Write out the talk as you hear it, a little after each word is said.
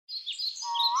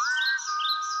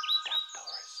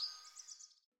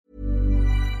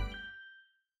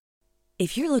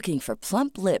If you're looking for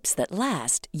plump lips that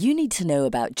last, you need to know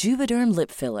about Juvederm lip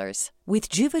fillers. With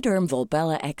Juvederm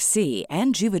Volbella XC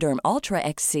and Juvederm Ultra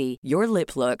XC, your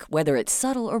lip look, whether it's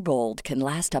subtle or bold, can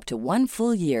last up to 1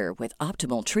 full year with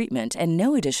optimal treatment and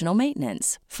no additional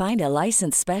maintenance. Find a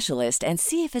licensed specialist and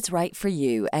see if it's right for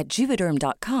you at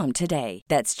Juvederm.com today.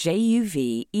 That's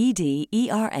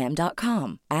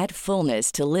JUVEDERM.com. Add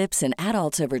fullness to lips in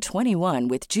adults over 21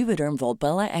 with Juvederm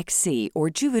Volbella XC or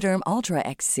Juvederm Ultra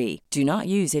XC. Do not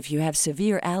use if you have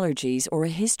severe allergies or a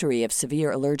history of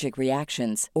severe allergic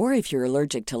reactions, or if you're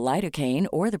allergic to lidocaine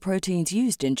or the proteins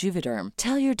used in Juvederm.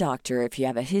 Tell your doctor if you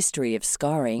have a history of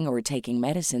scarring or taking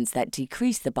medicines that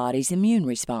decrease the body's immune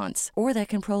response or that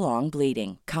can prolong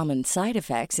bleeding. Common side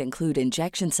effects include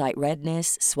injection site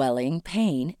redness, swelling,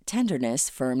 pain, tenderness,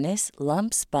 firmness,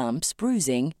 lumps, bumps,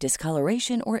 bruising,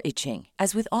 discoloration, or itching.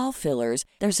 As with all fillers,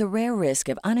 there's a rare risk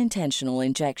of unintentional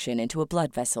injection into a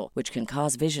blood vessel, which can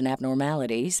cause vision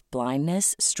abnormalities,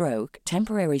 blindness, stroke,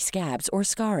 temporary scabs, or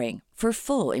scarring. For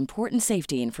full, important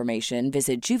safety information,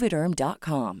 visit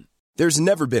Juvederm.com. There's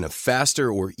never been a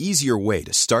faster or easier way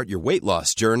to start your weight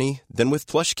loss journey than with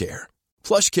PlushCare.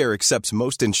 PlushCare accepts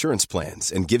most insurance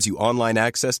plans and gives you online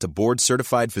access to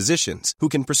board-certified physicians who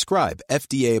can prescribe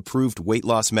FDA-approved weight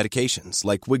loss medications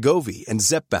like Wegovy and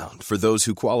Zepbound for those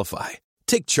who qualify.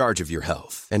 Take charge of your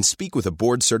health and speak with a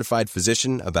board-certified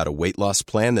physician about a weight loss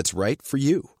plan that's right for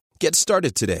you. Get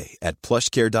started today at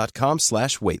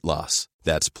plushcare.com/weight loss.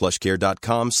 That's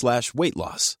plushcare.com/weight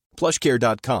loss.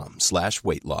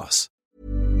 plushcare.com/weight loss.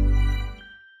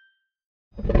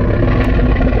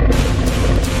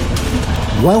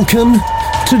 Welcome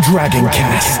to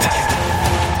Dragoncast,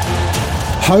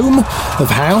 home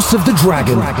of House of the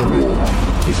Dragon.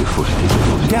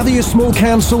 Gather your small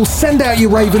council, send out your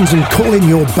ravens, and call in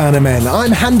your bannermen.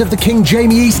 I'm Hand of the King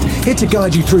Jamie East, here to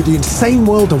guide you through the insane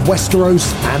world of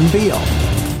Westeros and beyond.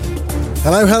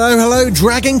 Hello,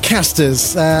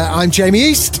 Dragoncasters. I'm Jamie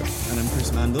East. And I'm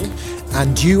Chris Mandel.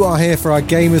 And you are here for our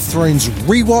Game of Thrones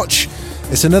rewatch.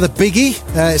 It's another biggie.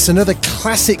 It's another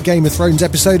classic Game of Thrones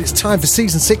episode. It's time for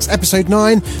Season 6, Episode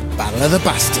 9, Battle of the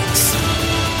Bastards.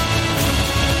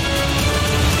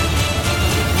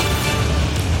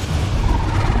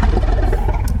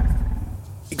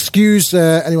 Excuse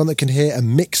anyone that can hear a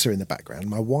mixer in the background.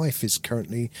 My wife is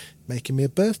currently making me a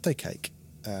birthday cake.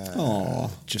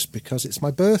 Just because it's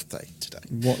my birthday today.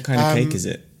 What kind of cake is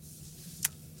it?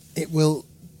 It will...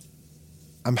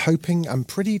 I'm pretty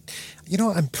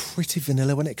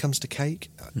vanilla when it comes to cake.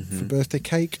 Mm-hmm. For birthday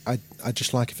cake, I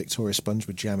just like a Victoria sponge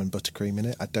with jam and buttercream in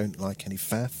it. I don't like any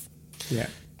faff. Yeah.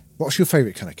 What's your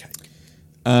favourite kind of cake?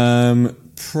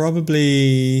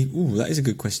 Probably... Ooh, that is a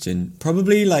good question.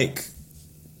 Probably like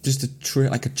just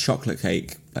like a chocolate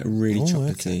cake, like really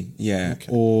chocolatey. Okay. Yeah.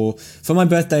 Okay. Or for my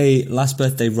birthday, last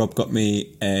birthday, Rob got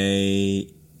me a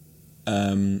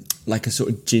sort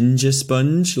of ginger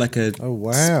sponge, like a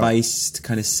spiced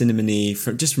kind of cinnamony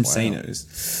from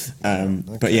Sano's.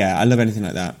 Okay. But yeah, I love anything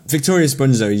like that. Victoria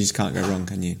sponge though, you just can't go wrong,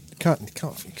 can you? You can't.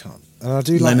 And I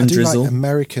do like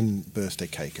American birthday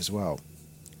cake as well,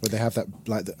 where they have that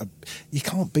you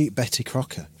can't beat Betty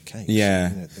Crocker cake. Yeah,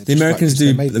 you know, the Americans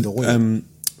do the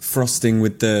frosting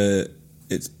with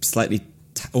it's slightly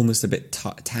almost a bit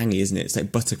tangy, isn't it? It's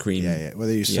like buttercream. Yeah. Well,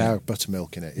 they use sour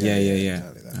buttermilk in it. Yeah.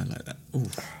 Exactly that. I like that. Ooh.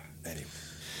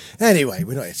 Anyway,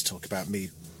 we're not here to talk about me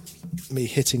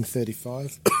hitting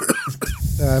 35.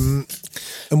 And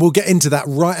we'll get into that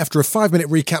right after a 5-minute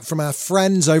recap from our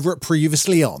friends over at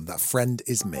Previously On. That friend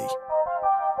is me.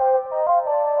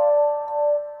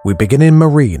 We begin in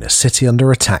Meereen, a city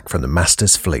under attack from the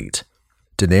Master's fleet.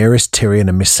 Daenerys, Tyrion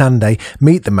and Missandei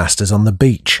meet the Masters on the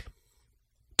beach.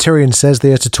 Tyrion says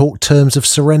they are to talk terms of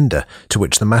surrender, to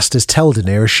which the Masters tell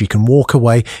Daenerys she can walk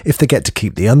away if they get to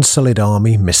keep the Unsullied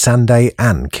army, Missandei,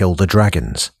 and kill the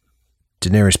dragons.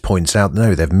 Daenerys points out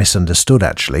no, they've misunderstood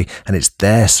actually, and it's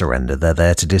their surrender they're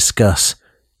there to discuss.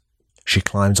 She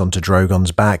climbs onto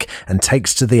Drogon's back and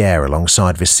takes to the air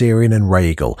alongside Viserion and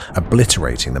Rhaegal,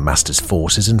 obliterating the Masters'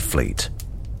 forces and fleet.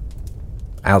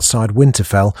 Outside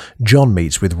Winterfell, Jon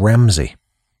meets with Ramsay.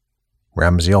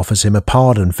 Ramsay offers him a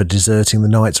pardon for deserting the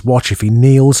Night's Watch if he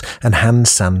kneels and hands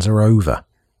Sansa over.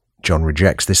 Jon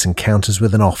rejects this and counters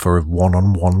with an offer of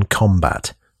one-on-one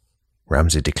combat.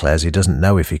 Ramsay declares he doesn't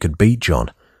know if he could beat Jon,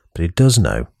 but he does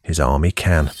know his army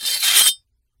can.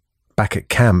 Back at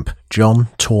camp, Jon,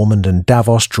 Tormund and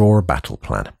Davos draw a battle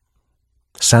plan.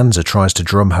 Sansa tries to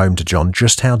drum home to Jon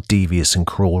just how devious and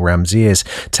cruel Ramsay is,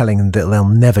 telling him that they'll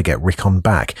never get Rickon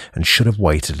back and should have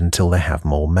waited until they have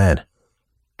more men.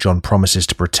 Jon promises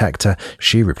to protect her.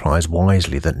 She replies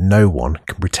wisely that no one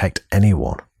can protect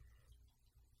anyone.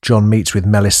 Jon meets with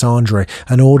Melisandre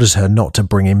and orders her not to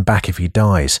bring him back if he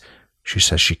dies. She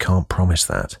says she can't promise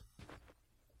that.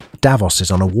 Davos is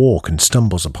on a walk and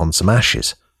stumbles upon some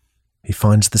ashes. He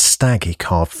finds the stag he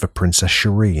carved for Princess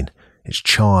Shireen. It's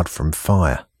charred from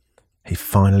fire. He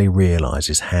finally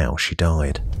realises how she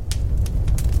died.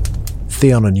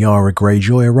 Theon and Yara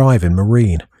Greyjoy arrive in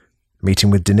Meereen.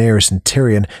 Meeting with Daenerys and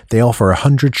Tyrion, they offer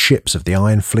 100 ships of the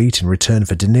Iron Fleet in return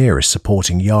for Daenerys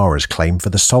supporting Yara's claim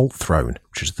for the Salt Throne,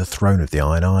 which is the throne of the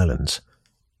Iron Islands.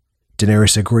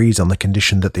 Daenerys agrees on the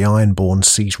condition that the Ironborn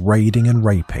cease raiding and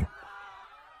raping.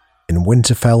 In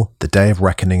Winterfell, the day of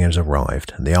reckoning has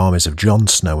arrived, and the armies of Jon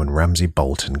Snow and Ramsay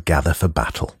Bolton gather for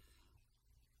battle.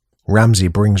 Ramsay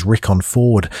brings Rickon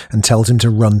forward and tells him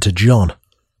to run to Jon,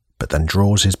 but then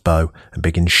draws his bow and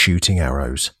begins shooting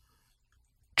arrows.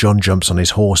 Jon jumps on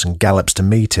his horse and gallops to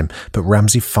meet him, but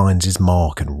Ramsay finds his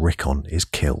mark and Rickon is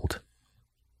killed.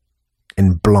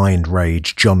 In blind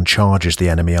rage, Jon charges the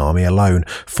enemy army alone,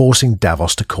 forcing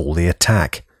Davos to call the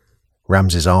attack.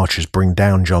 Ramsay's archers bring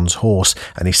down Jon's horse,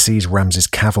 and he sees Ramsay's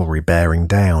cavalry bearing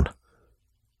down.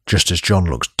 Just as Jon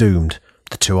looks doomed,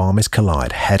 the two armies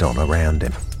collide head-on around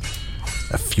him.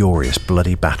 A furious,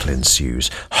 bloody battle ensues.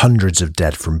 Hundreds of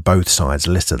dead from both sides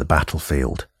litter the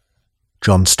battlefield.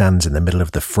 Jon stands in the middle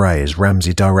of the fray as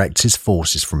Ramsay directs his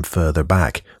forces from further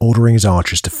back, ordering his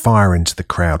archers to fire into the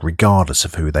crowd regardless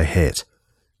of who they hit.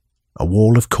 A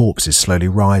wall of corpses slowly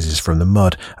rises from the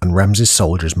mud, and Ramsay's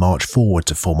soldiers march forward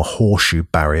to form a horseshoe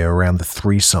barrier around the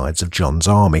three sides of Jon's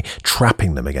army,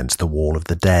 trapping them against the wall of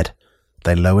the dead.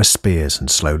 They lower spears and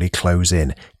slowly close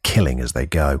in, killing as they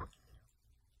go.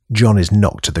 Jon is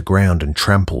knocked to the ground and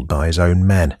trampled by his own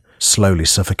men, slowly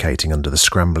suffocating under the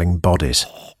scrambling bodies.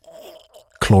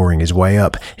 Clawing his way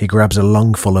up, he grabs a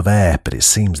lungful of air, but it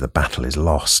seems the battle is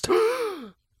lost.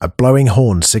 A blowing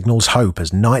horn signals hope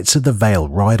as Knights of the Vale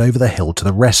ride over the hill to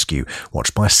the rescue,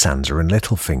 watched by Sansa and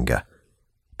Littlefinger.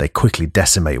 They quickly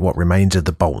decimate what remains of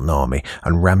the Bolton army,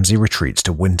 and Ramsay retreats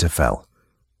to Winterfell.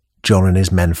 Jon and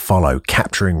his men follow,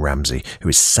 capturing Ramsay, who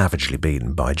is savagely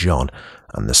beaten by Jon,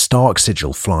 and the Stark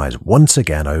sigil flies once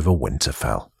again over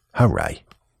Winterfell. Hooray!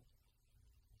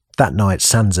 That night,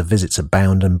 Sansa visits a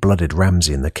bound and blooded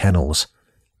Ramsay in the kennels.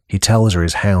 He tells her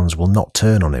his hounds will not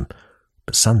turn on him,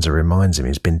 but Sansa reminds him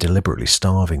he's been deliberately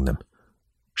starving them.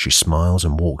 She smiles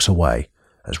and walks away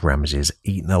as Ramsay is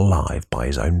eaten alive by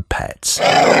his own pets.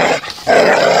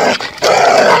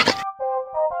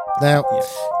 Now,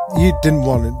 you didn't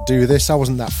want to do this. I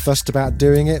wasn't that fussed about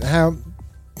doing it. How,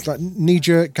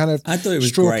 knee-jerk kind of I thought it was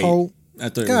straw great. poll? I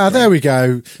thought it was There we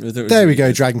go. There we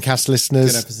go, Dragoncast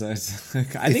listeners. Good episode.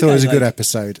 I thought it was a good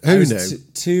episode. Who knew?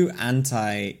 Too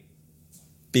anti-BOTB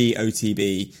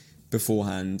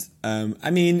beforehand.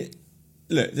 I mean,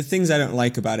 look, the things I don't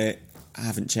like about it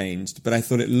haven't changed, but I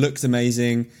thought it looked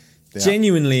amazing. Yeah.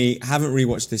 Genuinely haven't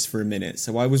rewatched this for a minute,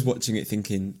 so I was watching it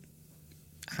thinking,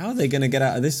 how are they going to get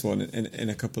out of this one in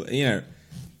a couple of, I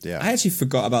actually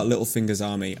forgot about Littlefinger's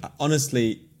army. I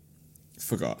honestly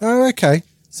forgot. Oh, okay.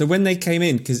 So when they came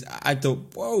in, because I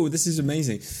thought, whoa, this is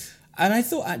amazing. And I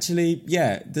thought, actually,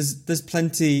 there's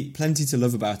plenty to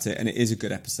love about it, and it is a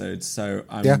good episode. So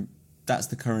that's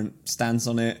the current stance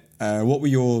on it. What were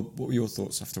your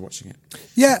thoughts after watching it?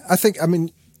 Yeah,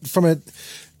 from a,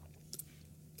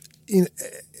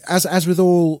 as with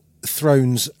all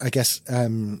Thrones, I guess,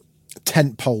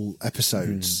 tentpole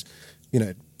episodes,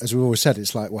 as we've always said,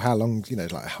 it's like, well, how long,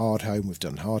 like Hard Home, we've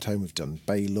done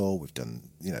Baelor, we've done,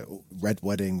 Red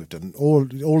Wedding, we've done all of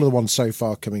the ones so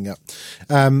far coming up.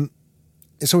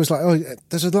 It's always like, oh,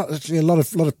 there's a lot of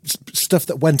stuff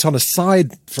that went on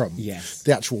aside from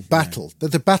the actual battle. Yeah.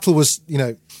 The battle was,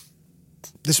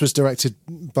 this was directed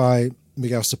by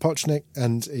Miguel Sapochnik,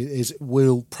 and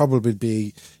will probably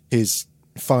be his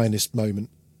finest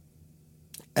moment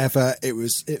ever.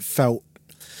 It felt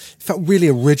really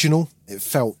original. It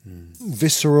felt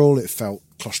visceral. It felt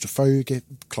claustrophobic.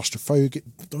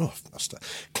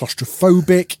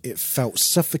 It felt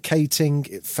suffocating.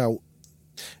 It felt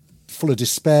full of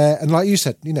despair. And like you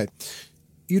said,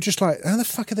 you're just like, how the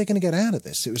fuck are they going to get out of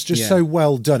this? It was just so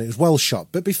well done. It was well shot.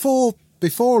 But before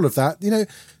all of that,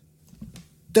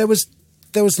 there was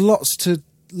lots to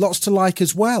like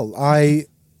as well. I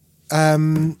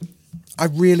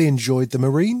really enjoyed the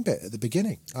Meereen bit at the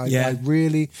beginning. I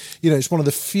really, it's one of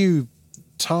the few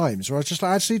times where I was just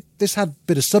like, actually, this had a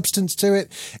bit of substance to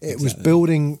it. It was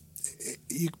building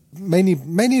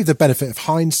mainly the benefit of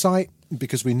hindsight,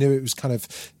 because we knew it was kind of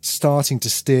starting to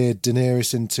steer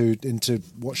Daenerys into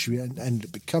what she ended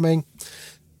up becoming.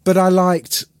 But I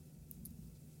liked,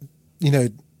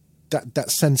 that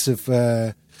sense of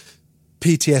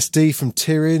PTSD from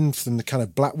Tyrion, from the kind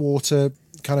of Blackwater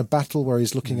kind of battle where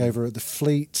he's looking over at the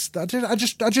fleet. I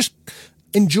just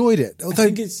enjoyed it. Although, I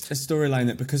think it's a storyline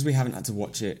that, because we haven't had to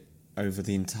watch it over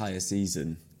the entire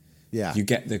season, you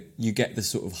get the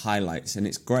sort of highlights, and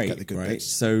it's great, right? Bits.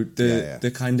 So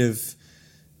the kind of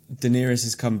Daenerys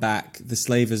has come back, the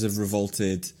slavers have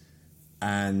revolted,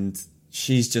 and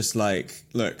she's just like,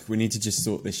 look, we need to just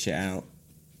sort this shit out.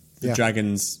 The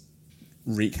dragons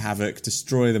wreak havoc,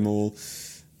 destroy them all.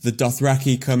 The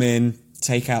Dothraki come in,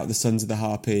 take out the Sons of the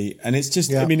Harpy, and it's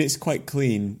just, I mean, it's quite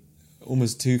clean,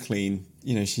 almost too clean.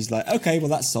 You know, she's like, okay, well,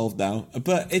 that's solved now.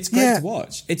 But it's great to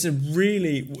watch. It's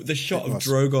the shot of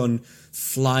Drogon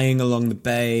flying along the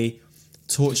bay,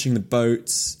 torching the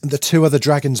boats. And the two other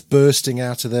dragons bursting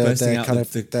out of their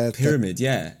pyramid,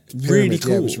 Really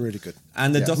cool. Yeah, it was really good.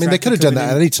 And the Dothraki, I mean, they could have done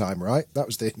that at any time, right? That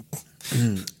was the...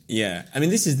 Yeah. I mean,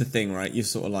 this is the thing, right? You're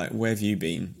sort of like, where have you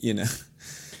been? You know?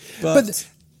 But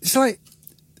it's like,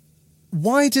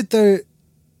 why did the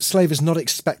slavers not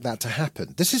expect that to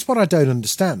happen? This is what I don't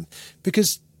understand,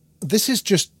 because this is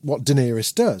just what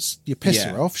Daenerys does. You piss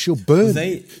her off, she'll burn. Well,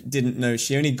 they didn't know.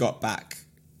 She only got back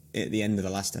at the end of the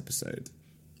last episode.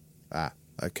 Ah,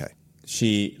 okay.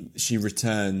 She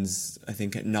returns, I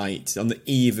think, at night on the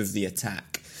eve of the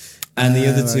attack, and the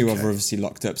other two are obviously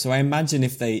locked up. So I imagine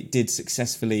if they did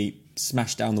successfully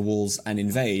smash down the walls and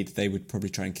invade, they would probably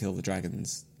try and kill the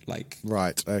dragons. Like,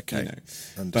 right, okay. You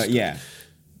know. But yeah.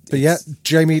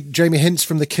 Jamie Hintz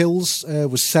from the Kills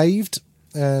was saved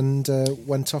and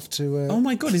went off to... Oh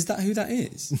my God, is that who that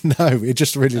is? No, it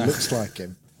just really looks like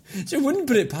him. So I wouldn't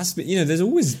put it past me. You know, there's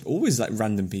always like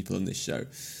random people on this show.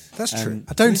 That's true.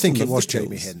 I don't think it was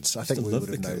Jamie Hintz. I think we would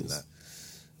have known that.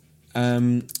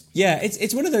 Yeah,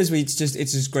 it's one of those where it's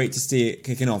just great to see it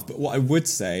kicking off. But what I would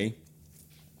say,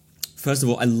 first of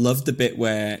all, I loved the bit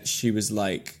where she was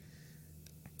like,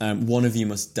 one of you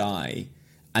must die,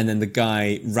 and then the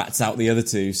guy rats out the other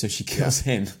two, so she kills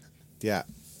him. Yeah,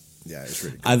 it's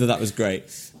really good. I thought that was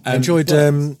great.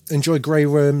 Enjoyed Grey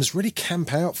Worm's really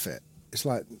camp outfit. It's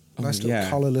like nice little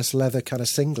collarless leather kind of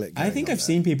singlet. I think I've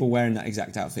seen people wearing that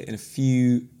exact outfit in a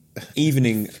few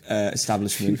evening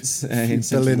establishments in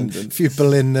central London. Few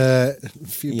Berlin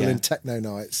techno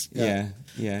nights. Yeah.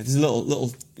 There's a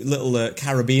little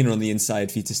carabiner on the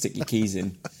inside for you to stick your keys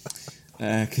in,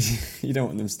 because you don't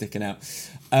want them sticking out.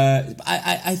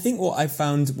 I think what I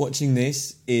found watching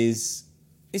this is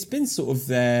it's been sort of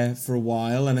there for a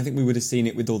while, and I think we would have seen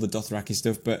it with all the Dothraki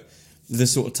stuff, but the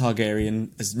sort of Targaryen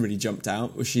has really jumped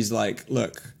out, where she's like,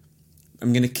 look,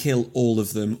 I'm going to kill all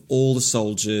of them, all the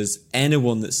soldiers,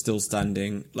 anyone that's still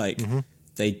standing. Like,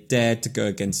 they dared to go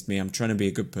against me. I'm trying to be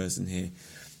a good person here.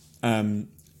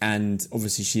 And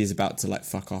obviously she is about to, like,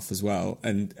 fuck off as well.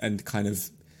 And kind of,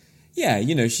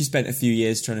 you know, she spent a few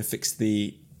years trying to fix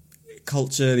the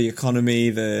culture, the economy,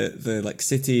 the like,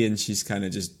 city, and she's kind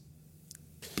of just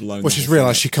blown. Well, she's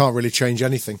realised she can't really change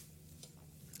anything.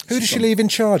 Who does she leave in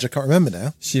charge? I can't remember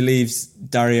now. She leaves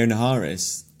Dario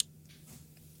Naharis.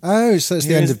 Oh, so it's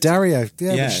the end of Dario.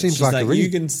 Yeah, which seems like a really...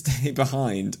 you can stay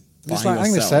behind by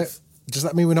like, yourself. Does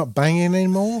that mean we're not banging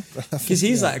anymore? Because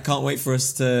he's like, I can't wait for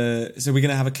us to... So we're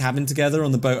going to have a cabin together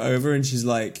on the boat over, and she's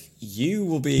like, you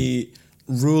will be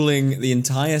ruling the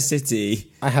entire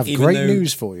city. I have great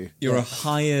news for you. You're a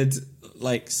hired,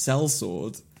 like,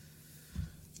 sellsword.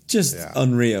 Just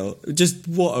unreal. Just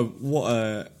what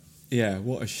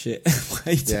a shit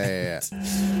way to end.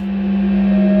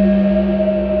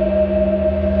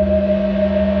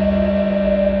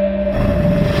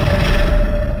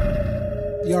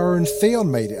 Yara and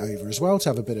Theon made it over as well to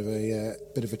have a bit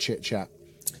of a chit chat.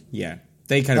 Yeah,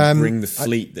 they kind of bring the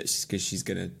fleet because she's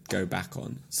going to go back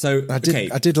on. So I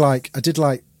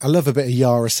love a bit of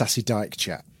Yara Sassy Dyke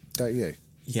chat, don't you?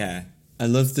 Yeah, I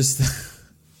love this.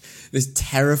 This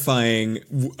terrifying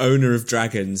owner of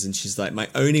dragons, and she's like, my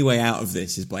only way out of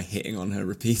this is by hitting on her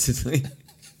repeatedly.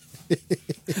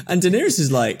 And Daenerys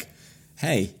is like,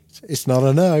 hey, it's not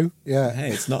a no. Yeah.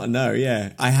 Hey, it's not a no.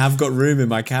 Yeah. I have got room in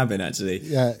my cabin, actually.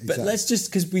 Yeah. Exactly. But let's just,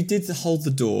 because we did hold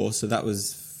the door, so that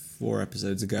was 4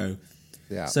 episodes ago.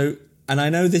 Yeah. So, and I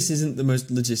know this isn't the most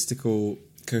logistical,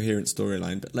 coherent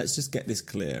storyline, but let's just get this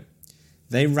clear.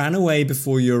 They ran away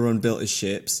before Euron built his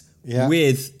ships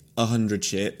with 100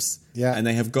 ships. Yeah. And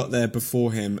they have got there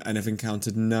before him and have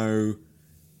encountered no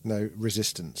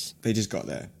resistance. They just got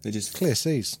there. They just clear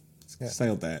seas.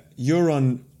 Sailed there.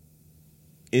 Euron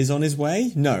is on his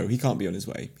way? No, he can't be on his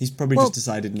way. He's probably just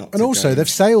decided not to. And also, they've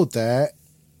sailed there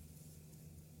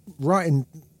right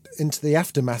into the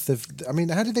aftermath of... I mean,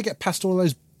 how did they get past all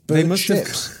those burnt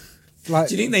ships? Like,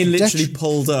 do you think they literally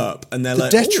pulled up and they're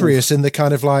like... Detrius in the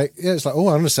kind of like... Yeah, it's like, oh,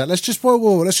 hang on a sec. Let's just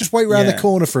wait around the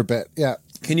corner for a bit. Yeah.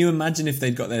 Can you imagine if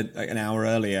they'd got there like an hour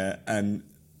earlier and,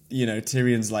 you know,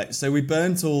 Tyrion's like, so we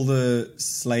burnt all the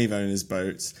slave owners'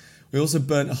 boats. We also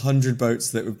burnt 100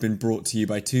 boats that have been brought to you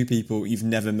by two people you've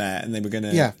never met, and they were going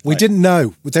to... Yeah, we didn't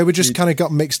know. They were just kind of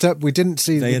got mixed up. We didn't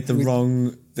see... They had the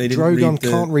wrong... They didn't Drogon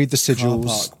read can't read the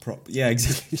sigils. Yeah,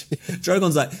 exactly.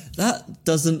 Drogon's like, that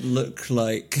doesn't look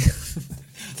like...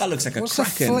 that looks like a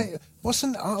kraken. Is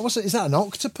that an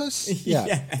octopus?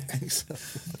 Yeah.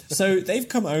 So they've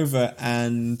come over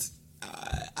and...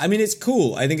 I mean, it's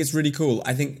cool. I think it's really cool.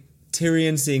 I think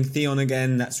Tyrion seeing Theon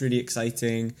again, that's really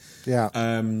exciting. Yeah.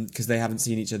 Because they haven't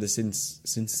seen each other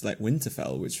since like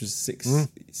Winterfell, which was 6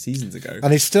 seasons ago.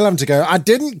 And he's still having to go, I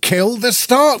didn't kill the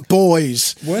Stark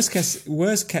boys.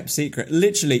 Worst kept secret.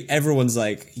 Literally, everyone's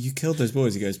like, you killed those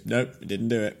boys. He goes, nope, I didn't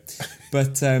do it.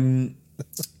 But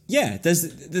yeah,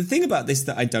 there's the thing about this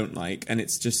that I don't like, and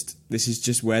this is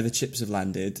just where the chips have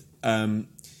landed.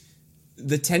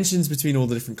 The tensions between all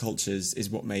the different cultures is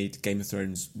what made Game of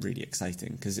Thrones really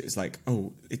exciting, because it's like,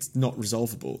 oh, it's not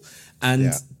resolvable.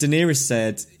 And Daenerys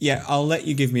said, yeah, I'll let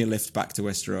you give me a lift back to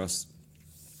Westeros.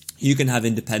 You can have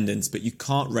independence, but you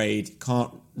can't raid,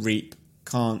 can't reap,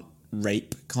 can't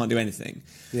rape, can't do anything.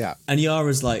 Yeah. And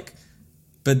Yara's like,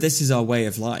 but this is our way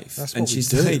of life. That's and what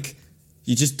she's we do. like,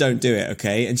 you just don't do it,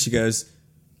 okay? And she goes,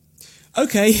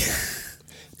 okay.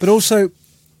 But also,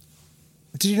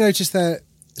 did you notice that?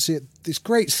 See, this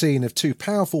great scene of two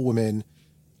powerful women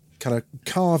kind of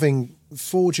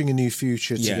forging a new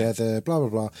future together, blah, blah,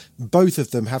 blah. Both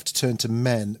of them have to turn to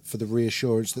men for the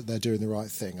reassurance that they're doing the right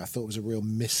thing. I thought it was a real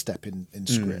misstep in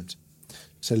script.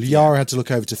 So Yara had to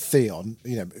look over to Theon,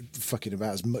 you know, fucking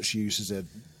about as much use as a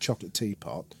chocolate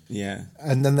teapot. Yeah.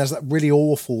 And then there's that really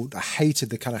awful, I hated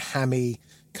the kind of hammy,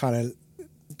 kind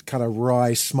of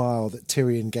wry smile that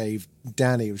Tyrion gave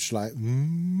Dany, which was like,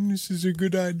 this is a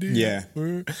good idea.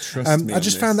 Yeah. Trust me. I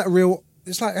just found that real.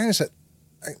 It's like, hang on a sec,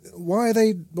 why are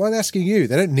they asking you?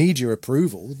 They don't need your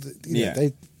approval.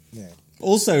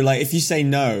 Also, like, if you say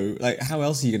no, like, how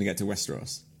else are you going to get to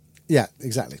Westeros? Yeah,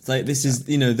 exactly. It's like, this is,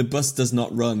 you know, the bus does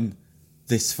not run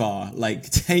this far. Like,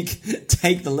 take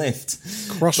the lift.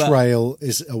 Crossrail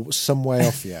is some way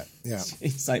off yet. Yeah.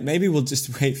 It's like, maybe we'll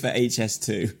just wait for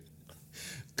HS2.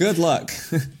 Good luck.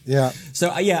 Yeah. So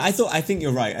I think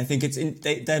you're right. I think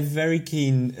they're very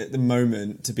keen at the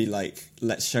moment to be like,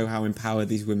 let's show how empowered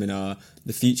these women are.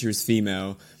 The future is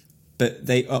female, but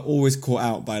they are always caught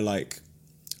out by like,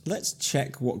 let's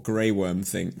check what Grey Worm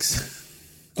thinks.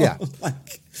 Yeah.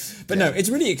 No, it's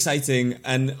really exciting,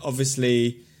 and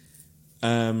obviously,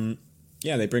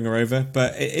 they bring her over.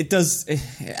 But it does. I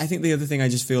think the other thing I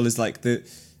just feel is like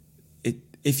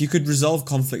if you could resolve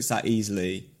conflicts that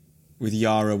easily, with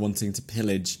Yara wanting to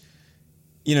pillage,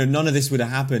 you know, none of this would have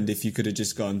happened if you could have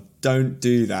just gone, don't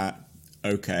do that,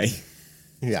 okay.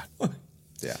 Yeah.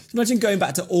 Yeah. Imagine going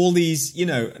back to all these, you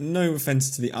know, no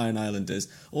offence to the Iron Islanders,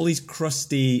 all these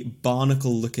crusty,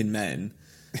 barnacle-looking men,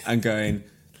 and going,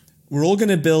 we're all going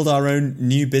to build our own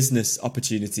new business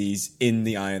opportunities in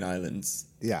the Iron Islands.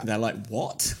 Yeah. And they're like,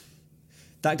 what?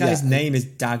 That guy's name is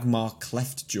Dagmar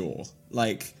Cleftjaw.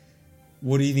 Like,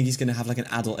 what do you think he's going to have, like, an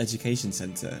adult education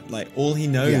centre? Like, all he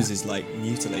knows is, like,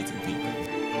 mutilating people.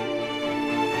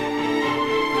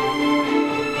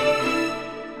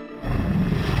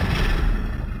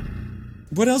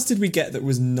 What else did we get that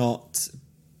was not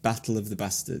Battle of the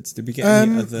Bastards? Did we get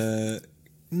any other...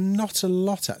 Not a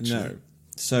lot, actually. No.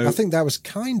 So I think that was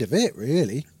kind of it,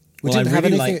 really. We didn't have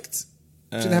really anything.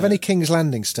 Didn't have any King's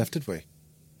Landing stuff, did we?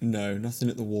 No, nothing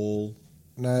at the wall.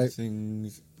 No.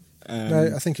 Nothing...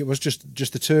 no, I think it was just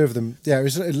the two of them. Yeah, it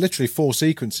was literally 4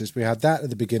 sequences. We had that at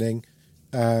the beginning.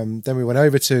 Then we went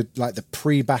over to like the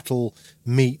pre-battle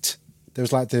meet. There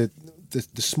was like the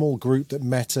small group that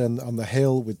met on the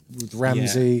hill with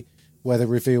Ramsay, where they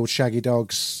revealed Shaggy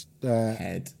Dog's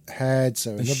head.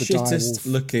 So another shittest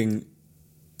direwolf looking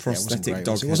prosthetic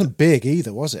dog. It wasn't big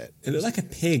either, was it? It looked like a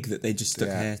pig that they just stuck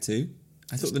hair to.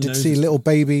 I thought Did see little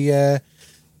baby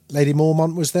Lady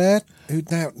Mormont was there, who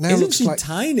now Isn't looks she like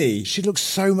tiny. She looks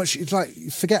so much. It's like you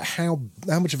forget how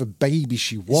much of a baby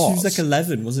she was. She was like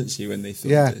 11, wasn't she, when they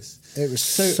filmed this? It was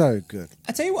so good.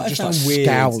 I tell you what, just I found like weird.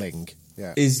 Scowling.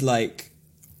 Is like,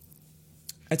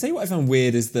 I tell you what I found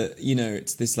weird is that, you know,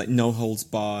 it's this like no holds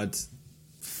barred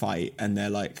fight, and they're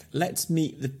like, let's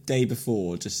meet the day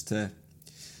before just to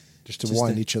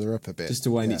wind each other up a bit. Just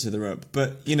to wind each other up.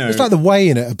 But, you know, it's like the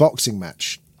weigh-in at a boxing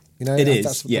match. You know, it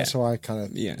is. That's how I kind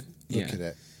of look at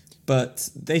it. But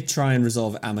they try and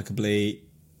resolve it amicably.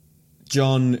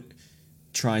 Jon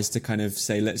tries to kind of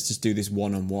say, let's just do this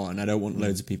one-on-one. I don't want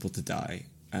loads of people to die.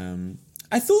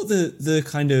 I thought the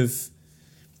kind of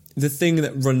the thing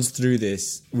that runs through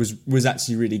this was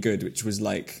actually really good, which was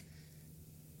like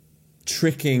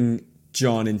tricking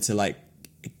John into like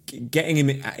getting him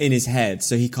in his head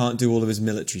so he can't do all of his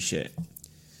military shit.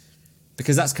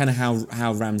 Because that's kind of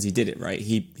how Ramsay did it, right?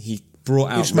 He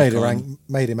brought out... He just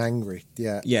made him angry,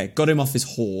 yeah. Yeah, got him off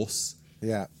his horse.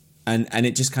 Yeah. And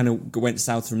it just kind of went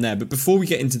south from there. But before we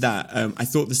get into that, I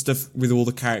thought the stuff with all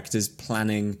the characters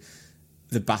planning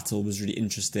the battle was really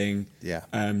interesting. Yeah.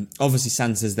 Obviously,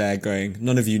 Sansa's there going,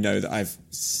 none of you know that I've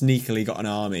sneakily got an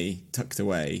army tucked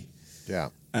away. Yeah.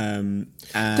 And...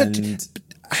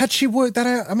 Had she worked that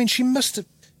out? I mean, she must have...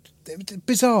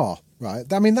 Bizarre,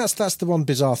 right? I mean, that's the one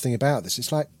bizarre thing about this.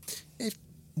 It's like,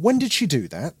 when did she do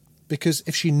that? Because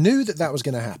if she knew that was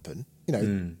going to happen, you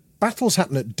know, battles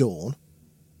happen at dawn.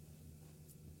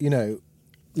 You know,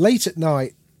 late at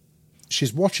night,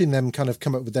 she's watching them kind of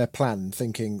come up with their plan,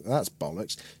 thinking, that's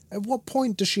bollocks. At what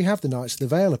point does she have the Knights of the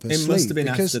Vale up her sleeve? It must have been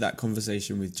after that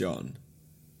conversation with John.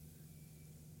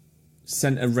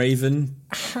 Sent a raven.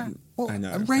 What, I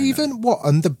know. A raven? What?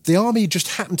 And the army just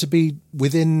happened to be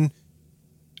within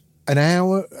an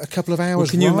hour, a couple of hours. Well,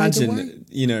 can you imagine? Away?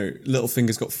 You know,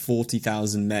 Littlefinger's got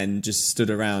 40,000 men just stood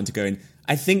around going,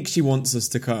 "I think she wants us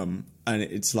to come," and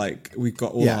it's like we've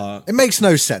got all our. It makes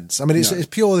no sense. I mean, it's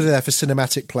purely there for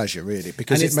cinematic pleasure, really,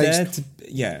 because it's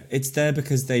there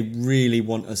because they really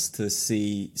want us to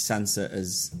see Sansa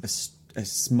as a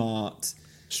smart,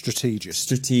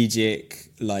 strategic,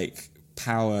 like,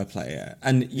 power player,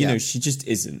 and you know she just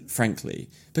isn't, frankly,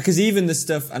 because even the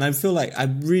stuff, and I feel like I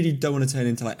really don't want to turn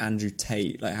into like Andrew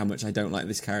Tate, like how much I don't like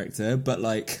this character, but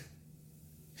like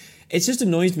it's just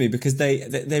annoys me because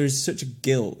there is such a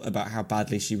guilt about how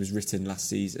badly she was written last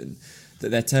season that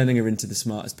they're turning her into the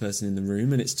smartest person in the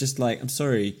room, and it's just like, I'm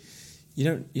sorry, you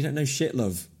don't know shit,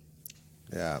 love.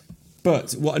 Yeah.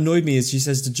 But what annoyed me is she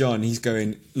says to John, he's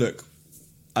going, look,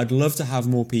 I'd love to have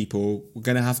more people. We're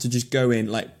going to have to just go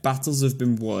in. Like, battles have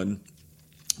been won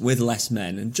with less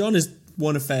men. And John has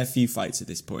won a fair few fights at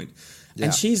this point. Yeah.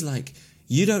 And she's like,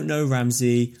 you don't know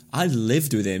Ramsay. I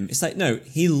lived with him. It's like, no,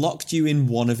 he locked you in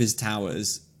one of his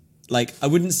towers. Like, I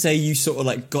wouldn't say you sort of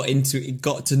like got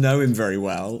to know him very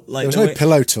well. Like, there was no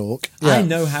pillow talk. Yeah. I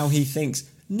know how he thinks.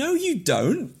 No, you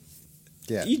don't.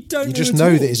 Yeah. You don't. You just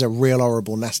know that he's a real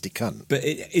horrible, nasty cunt. But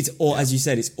it's all, as you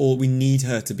said, it's all, we need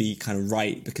her to be kind of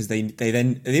right, because they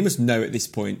must know at this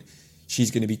point she's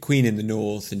going to be queen in the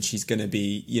north, and she's going to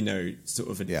be, you know, sort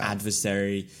of an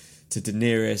adversary to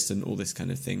Daenerys and all this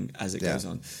kind of thing as it goes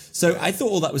on. So I thought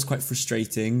all that was quite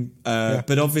frustrating,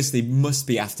 but obviously must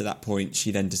be after that point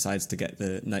she then decides to get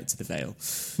the Knights of the Vale.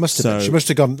 Must have been. She must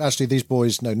have gone, actually, these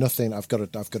boys know nothing. I've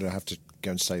got to have to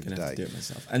go and save the day. Have to do it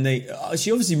myself. And she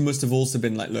obviously must have also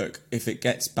been like, look, if it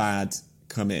gets bad,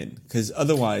 come in, because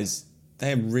otherwise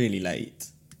they are really late.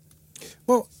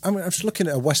 Well, I mean, I'm just looking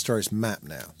at a Westeros map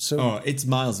now. So it's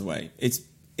miles away. It's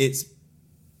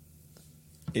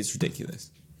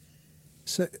ridiculous.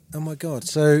 So, oh my God!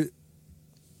 So,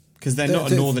 because they're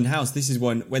not a northern house. This is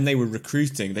when they were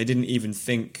recruiting, they didn't even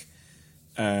think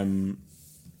to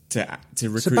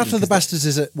recruit. So, Battle of the Bastards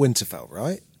is at Winterfell,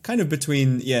 right? Kind of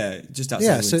between, just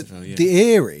outside Winterfell. Yeah.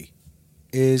 The Eyrie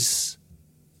is.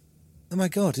 Oh my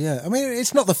God! Yeah, I mean,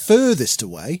 it's not the furthest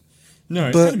away. No,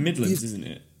 it's kind of Midlands, isn't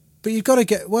it? But you've got to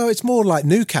get. Well, it's more like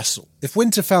Newcastle. If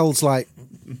Winterfell's like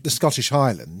the Scottish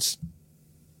Highlands,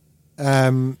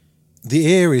 the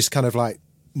Eyrie is kind of like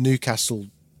Newcastle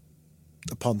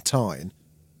upon Tyne,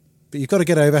 but you've got to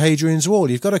get over Hadrian's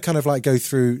Wall. You've got to kind of like go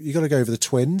through. You've got to go over the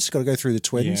Twins. You've got to go through the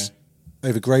Twins,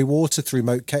 over Greywater, through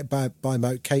by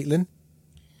Moat Caitlin,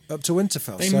 up to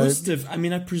Winterfell. They must have. I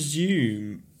mean, I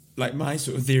presume. Like, my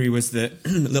sort of theory was that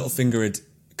Littlefinger had,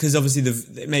 because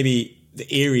obviously maybe the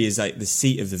Eyrie is like the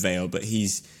seat of the Vale, but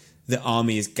the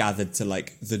army is gathered to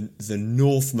like the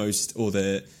northmost or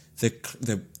the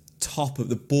top of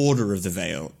the border of the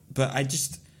Vale. But I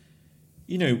just,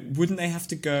 wouldn't they have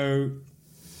to go?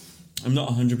 I'm not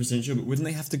 100% sure, but wouldn't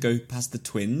they have to go past the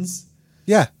Twins?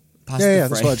 Yeah, yeah.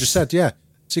 That's what I just said. Yeah,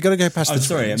 so you got to go past the Twins.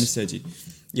 Sorry, I misheard you.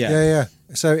 Yeah.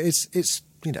 So it's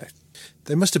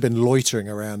they must have been loitering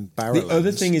around Barrowlands. The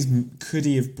other thing is, could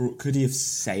he have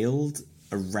sailed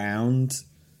around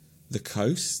the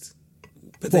coast?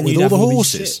 But then with all the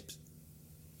horses?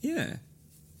 Yeah.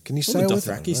 Can you sail with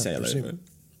Dothraki sail over?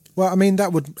 Well, I mean,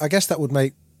 I guess that would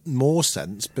make more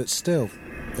sense, but still,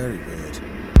 very weird.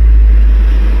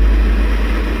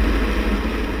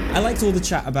 I liked all the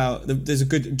chat about.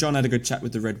 John had a good chat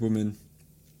with the Red Woman.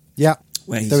 Yeah.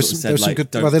 Where he said, some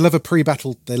good. Well, they love a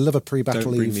pre-battle. They love a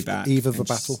pre-battle eve of a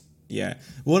battle. Yeah.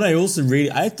 What I also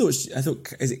I thought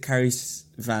is it Carice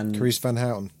Van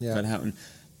Houten? Yeah. Van Houten.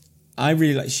 I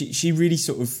really like. She really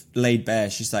sort of laid bare.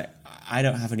 She's like, I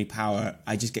don't have any power.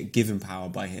 I just get given power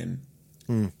by him.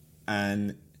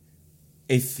 And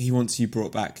if he wants you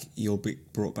brought back, you'll be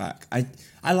brought back.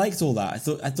 I liked all that. I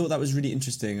thought that was really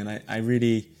interesting, and I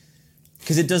really,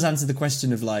 because it does answer the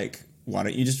question of like, why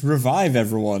don't you just revive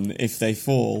everyone if they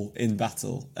fall in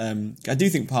battle? I do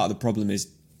think part of the problem is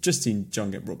just seeing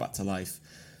Jon get brought back to life.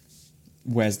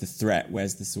 Where's the threat?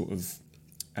 Where's the sort of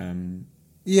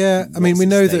yeah, I mean, we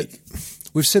know that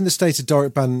we've seen the state of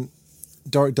Doric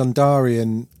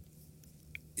Dondarrion.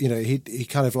 You know, he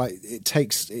kind of like it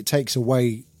takes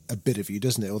away a bit of you,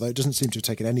 doesn't it? Although it doesn't seem to have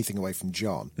taken anything away from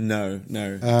Jon. No,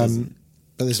 it doesn't.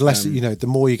 But there's less. You know, the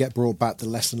more you get brought back, the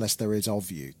less and less there is of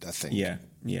you. I think. Yeah.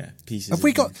 Pieces. Have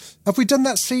we done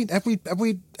that scene? Have we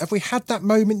had that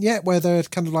moment yet where they're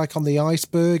kind of like on the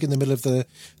iceberg in the middle of the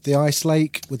ice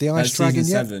lake with the ice dragon?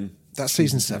 Season yet? 7. That's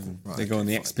season 7. Right, they go on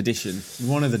the expedition.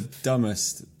 One of the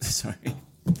dumbest. Sorry.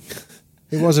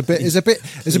 It was a bit. It's a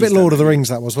bit Lord of the Rings.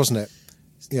 That was, wasn't it?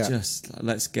 Yeah. Just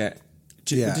let's get.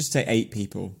 Just take 8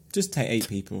 people. Just take 8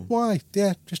 people. Why?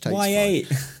 Yeah. Just take. Why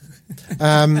 8?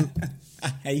 I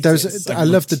hate it so I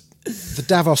love the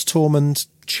Davos Tormund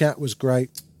chat was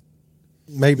great.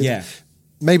 Maybe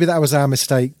that was our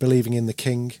mistake, believing in the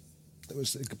king. That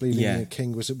was believing in the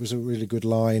king was a really good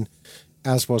line,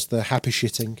 as was the happy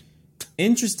shitting.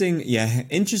 Interesting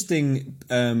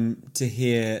to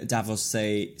hear Davos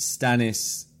say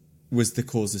Stannis was the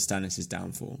cause of Stannis'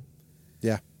 downfall.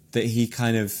 Yeah. That he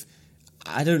kind of,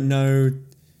 I don't know.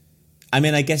 I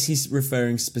mean, I guess he's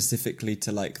referring specifically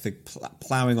to like the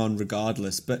ploughing on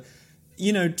regardless, but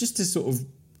you know, just to sort of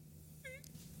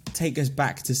take us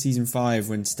back to season 5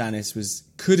 when Stannis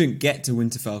couldn't get to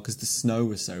Winterfell because the snow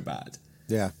was so bad.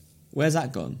 Yeah. Where's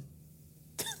that gone?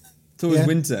 Thought it was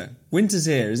winter. Winter's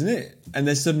here, isn't it? And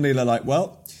they're suddenly like,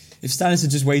 well, if Stannis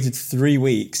had just waited 3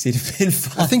 weeks, he'd have been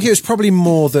fine. I think it was probably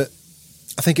more that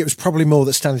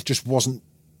Stannis just wasn't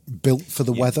built for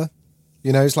the weather.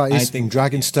 You know, it's like he's from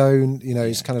Dragonstone. You know,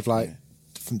 he's kind of like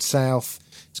from south.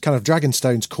 It's kind of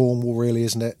Dragonstone's Cornwall, really,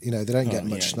 isn't it? You know, they don't get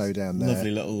much snow down there.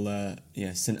 Lovely little,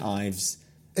 St Ives.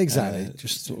 Exactly,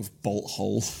 just sort of bolt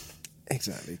hole.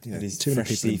 Exactly. You know, too many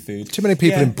people. Seafood. Too many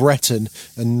people in Breton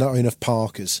and not enough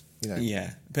Parkers. You know.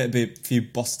 Yeah, a few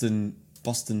Boston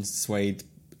suede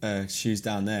shoes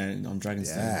down there on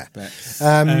Dragonstone.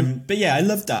 Yeah. But yeah, I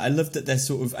love that. I love that they're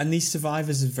sort of, and these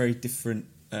survivors of very different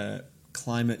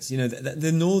climates. You know,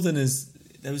 the Northerners.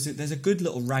 There's a good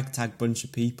little ragtag bunch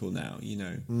of people now. You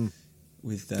know,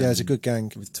 with it's a good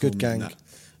gang. Good gang.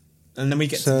 And then we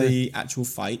get to the actual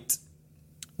fight.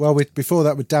 Well, before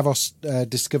that, with Davos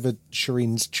discovered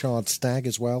Shireen's charred stag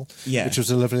as well, which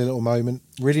was a lovely little moment.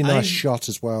 Really nice shot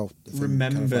as well.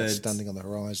 Remembered kind of standing on the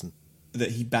horizon. That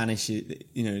he banishes,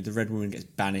 you know, the Red Woman gets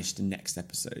banished in next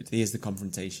episode. Here's the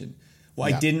confrontation.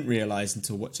 What I didn't realise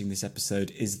until watching this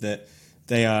episode is that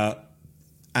they are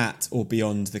at or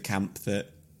beyond the camp that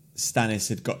Stannis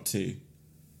had got to,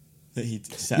 that he'd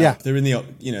set up. They're in the,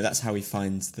 you know, that's how he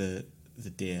finds the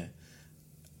deer.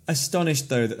 Astonished,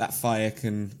 though, that fire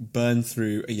can burn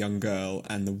through a young girl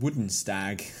and the wooden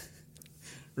stag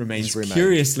remains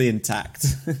curiously intact.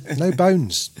 No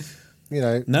bones, you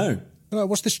know. No.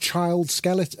 What's this child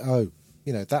skeleton? Oh,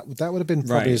 you know, that would have been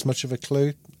probably as much of a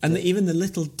clue. And even the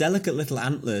little delicate little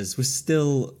antlers were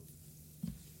still,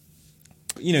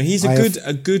 you know, he's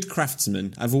a good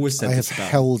craftsman. I've always said this about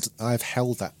him. I've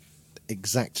held that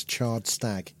exact charred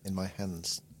stag in my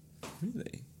hands.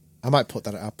 Really? I might put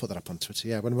that. I'll put that up on Twitter.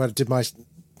 Yeah, when I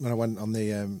went on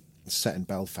the set in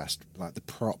Belfast, like the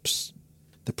props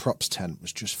tent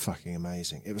was just fucking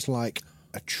amazing. It was like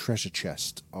a treasure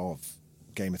chest of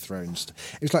Game of Thrones.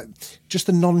 It was like just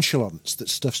the nonchalance that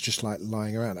stuff's just like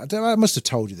lying around. I must have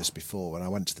told you this before when I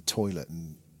went to the toilet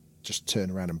and just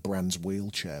turned around and Bran's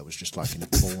wheelchair was just like in a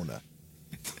corner.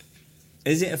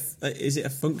 Is it a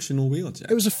functional wheelchair?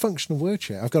 It was a functional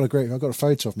wheelchair. I've got a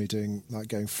photo of me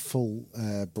going full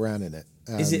Bran in it.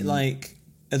 Is it like,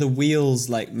 are the wheels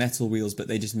like metal wheels, but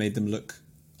they just made them look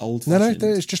old-fashioned? No,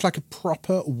 it's just like a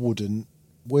proper wooden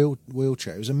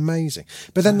wheelchair. It was amazing.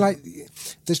 But then like,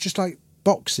 there's just like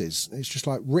boxes. It's just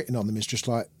like written on them. It's just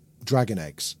like dragon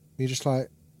eggs. You're just like,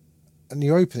 and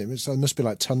you open them, there must be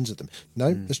like tons of them.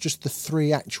 No, there's just the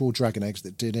 3 actual dragon eggs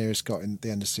that Daenerys got in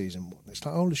the end of season 1. It's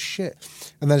like, holy shit.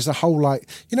 And there's a whole like,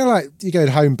 you know, like you go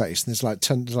to home base and there's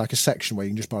like a section where you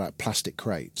can just buy like plastic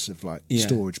crates of like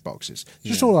storage boxes.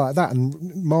 It's just all like that,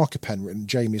 and marker pen written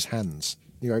Jaime's hands.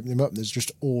 You open them up and there's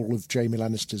just all of Jaime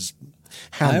Lannister's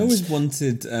hands. I always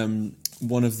wanted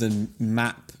one of the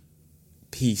map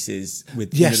pieces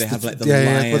with yes, they have like the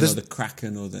lion or the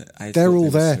kraken or they're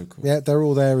all there. So cool. Yeah, they're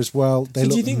all there as well. They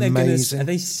look do you think amazing. are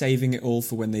they saving it all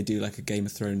for when they do like a Game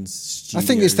of Thrones studio? I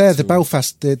think it's there. The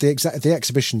Belfast, the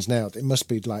exhibitions now. It must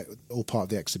be like all part of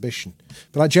the exhibition.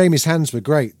 But like Jamie's hands were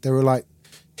great. They were like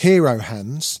hero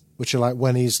hands, which are like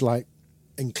when he's like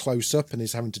in close up and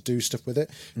he's having to do stuff with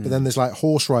it. But then there's like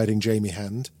horse riding Jamie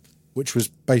hand, which was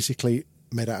basically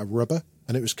made out of rubber.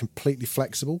 And it was completely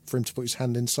flexible for him to put his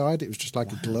hand inside. It was just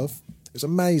like a glove. It was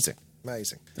amazing.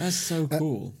 That's so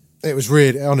cool. It was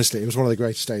really, honestly, it was one of the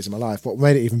greatest days of my life. What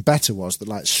made it even better was that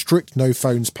like strict no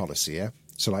phones policy, yeah?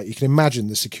 So like you can imagine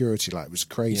the security like was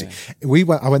crazy. Yeah.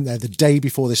 I went there the day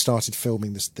before they started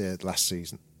filming the last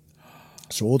season.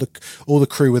 So all the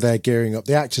crew were there gearing up.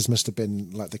 The actors must have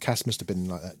been, like the cast must have been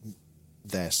like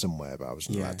there somewhere, but I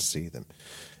wasn't allowed to see them.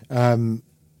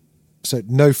 So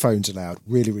no phones allowed,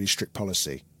 really, really strict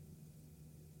policy.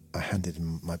 I handed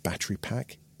him my battery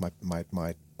pack, my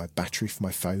battery for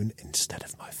my phone instead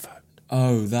of my phone.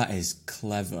 Oh, that is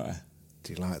clever.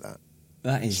 Do you like that?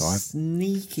 That is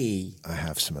sneaky. I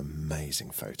have some amazing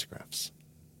photographs.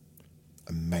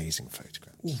 Ooh.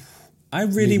 I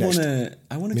really want to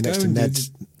go next to and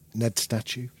Ned's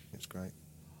statue. It's great.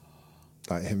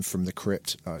 Like him from the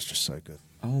crypt. Oh, it's just so good.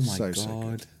 Oh my God. So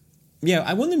good. Yeah,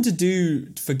 I want them to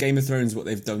do for Game of Thrones what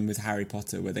they've done with Harry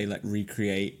Potter, where they like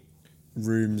recreate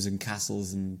rooms and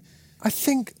castles and. I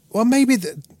think, well, maybe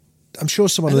I'm sure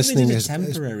someone listening has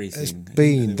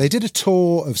been. They did a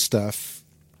tour of stuff.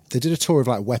 They did a tour of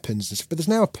like weapons and stuff, but there's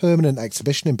now a permanent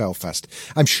exhibition in Belfast.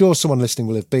 I'm sure someone listening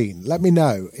will have been. Let me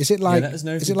know. Is it like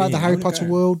the Harry Potter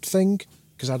world thing?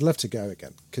 Because I'd love to go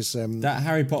again. Because that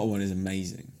Harry Potter one is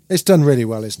amazing. It's done really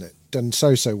well, isn't it? Done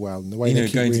so well, and the way they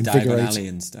keep going to Diagon reinvigorating Alley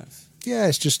and stuff. Yeah,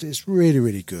 it's really,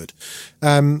 really good.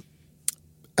 So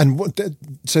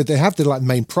they have the like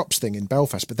main props thing in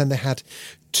Belfast, but then they had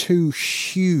two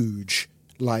huge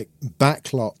like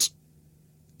backlot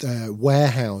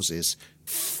warehouses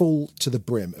full to the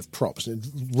brim of props,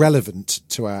 relevant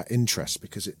to our interest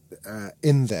because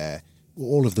in there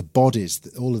all of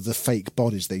the fake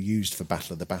bodies they used for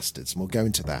Battle of the Bastards, and we'll go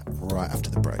into that right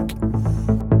after the break.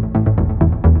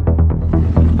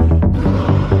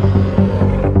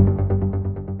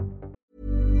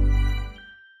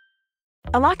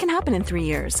 A lot can happen in 3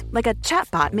 years, like a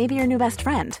chatbot may be your new best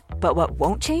friend. But what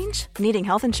won't change? Needing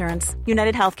health insurance.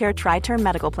 United Healthcare Tri-Term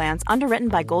Medical Plans, underwritten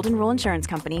by Golden Rule Insurance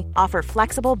Company, offer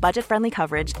flexible, budget-friendly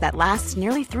coverage that lasts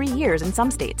nearly 3 years in some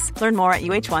states. Learn more at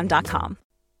uh1.com.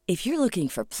 If you're looking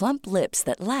for plump lips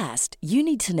that last, you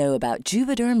need to know about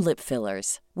Juvederm lip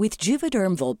fillers. With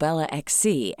Juvederm Volbella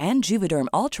XC and Juvederm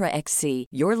Ultra XC,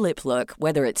 your lip look,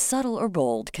 whether it's subtle or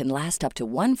bold, can last up to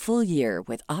 1 full year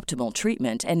with optimal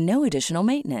treatment and no additional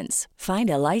maintenance. Find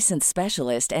a licensed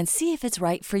specialist and see if it's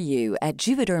right for you at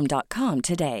Juvederm.com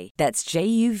today. That's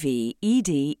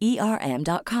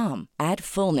JUVEDERM.com. Add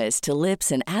fullness to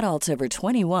lips in adults over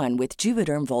 21 with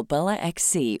Juvederm Volbella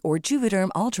XC or Juvederm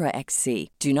Ultra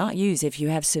XC. Do not use if you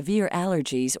have severe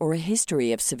allergies or a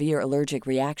history of severe allergic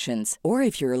reactions, or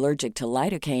if you're allergic to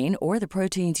lidocaine or the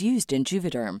proteins used in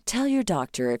Juvederm. Tell your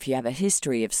doctor if you have a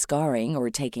history of scarring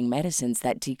or taking medicines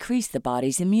that decrease the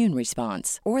body's immune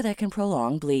response or that can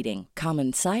prolong bleeding.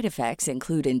 Common side effects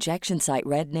include injection site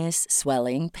redness,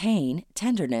 swelling, pain,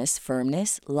 tenderness,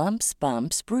 firmness, lumps,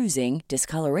 bumps, bruising,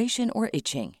 discoloration, or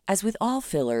itching. As with all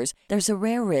fillers, there's a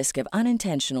rare risk of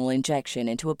unintentional injection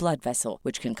into a blood vessel,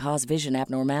 which can cause vision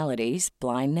abnormalities,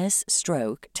 blindness,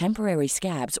 stroke, temporary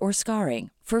scabs, or scarring.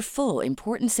 For full,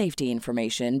 important safety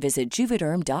information, visit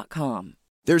Juvederm.com.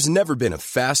 There's never been a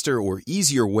faster or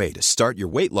easier way to start your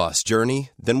weight loss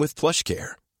journey than with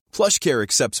PlushCare. PlushCare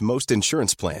accepts most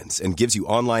insurance plans and gives you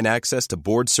online access to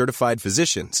board-certified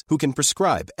physicians who can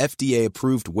prescribe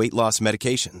FDA-approved weight loss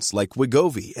medications like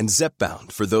Wegovy and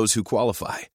Zepbound for those who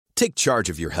qualify. Take charge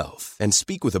of your health and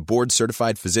speak with a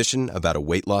board-certified physician about a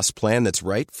weight loss plan that's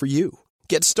right for you.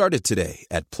 Get started today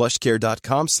at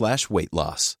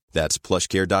plushcare.com/weight-loss. That's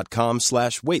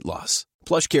plushcare.com/weight-loss.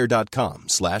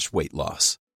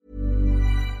 plushcare.com/weight-loss.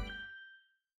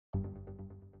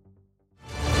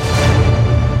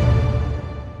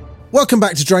 Welcome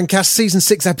back to Drancast, Season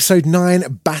 6, Episode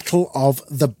 9, Battle of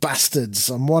the Bastards.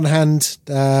 On one hand,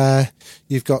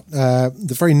 you've got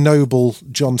the very noble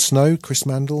Jon Snow, Chris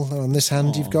Mandel. On this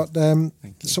hand, you've got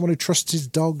someone who trusts his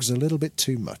dogs a little bit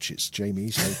too much. It's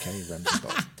Jamie's, a.k.a. Ramsay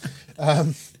Bolton.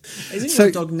 Isn't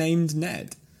your dog named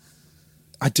Ned?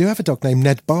 I do have a dog named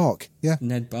Ned Bark, yeah.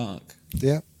 Ned Bark.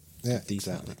 Yeah,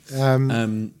 exactly.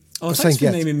 Thanks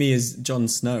for naming me as Jon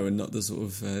Snow and not the sort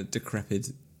of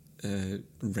decrepit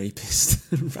rapist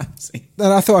Ramsay.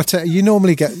 And I thought I'd tell you, you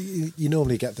normally get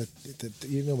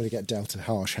dealt a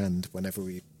harsh hand whenever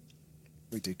we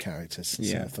do characters. So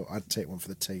I thought I'd take one for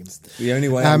the team. The only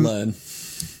way I learn.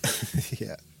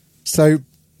 Yeah. So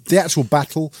the actual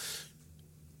battle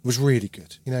was really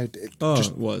good. You know, it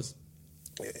was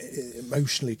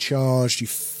emotionally charged. You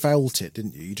felt it,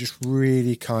 didn't you? You just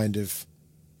really kind of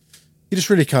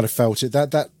felt it.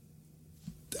 That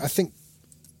I think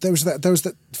there was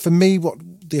that for me. What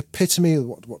the epitome of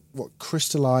what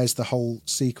crystallized the whole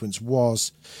sequence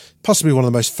was possibly one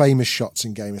of the most famous shots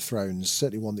in Game of Thrones.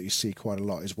 Certainly one that you see quite a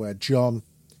lot is where Jon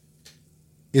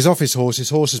is off his horse.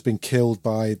 His horse has been killed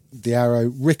by the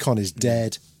arrow. Rickon is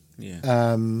dead.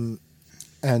 Yeah.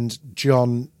 And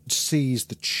Jon sees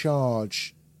the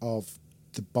charge of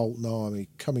the Bolton army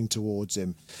coming towards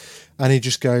him, and he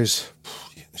just goes,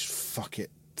 "Fuck it!"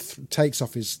 Takes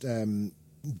off his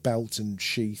belt and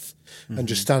sheath, and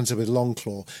just stands up with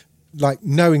Longclaw, like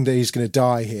knowing that he's going to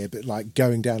die here, but like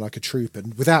going down like a trooper,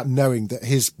 without knowing that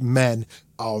his men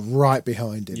are right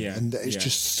behind him. Yeah, and it's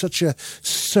just such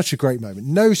a great moment.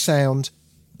 No sound,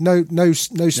 no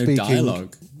speaking,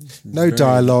 dialogue. No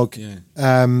dialogue, yeah.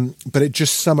 But it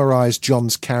just summarised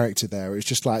Jon's character there. It's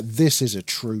just like, this is a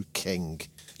true king.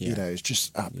 Yeah. You know, it's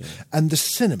just and the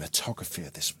cinematography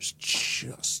of this was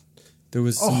just... There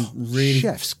was some really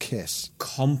chef's kiss,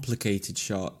 complicated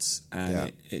shots,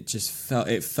 and it just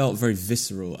felt very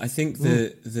visceral. I think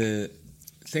the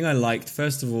thing I liked,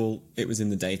 first of all, it was in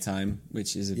the daytime,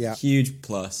 which is a huge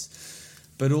plus.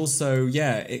 But also,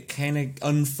 it kind of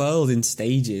unfurled in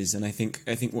stages, and I think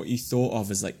what you thought of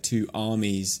as like two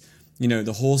armies, you know,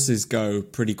 the horses go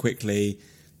pretty quickly,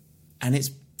 and it's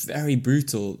very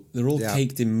brutal. They're all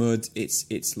caked in mud.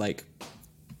 It's like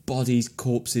bodies,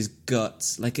 corpses,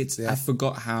 guts. Like I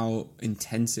forgot how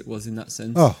intense it was in that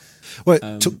sense. Oh, well,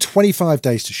 it took 25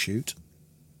 days to shoot.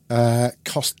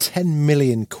 Cost 10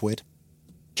 million quid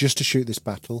just to shoot this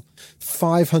battle.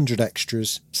 500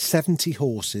 extras, 70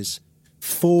 horses.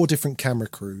 4 different camera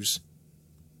crews.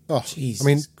 Oh, Jesus, I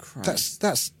mean, Christ.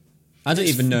 that's. I don't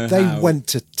even know. They went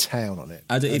to town on it.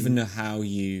 I don't even know how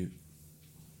you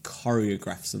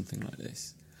choreograph something like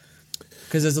this,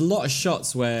 because there's a lot of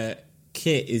shots where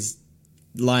Kit is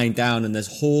lying down and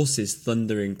there's horses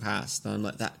thundering past, and I'm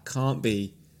like, that can't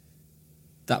be.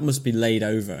 That must be laid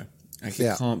over. Like,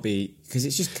 it can't be, because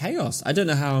it's just chaos. I don't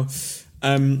know how.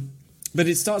 But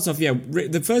it starts off.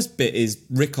 The first bit is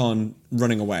Rickon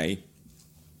running away.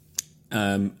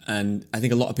 And I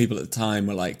think a lot of people at the time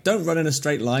were like, don't run in a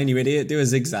straight line, you idiot, do a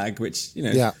zigzag, which, you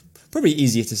know, probably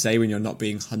easier to say when you're not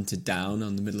being hunted down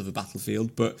on the middle of a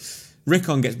battlefield. But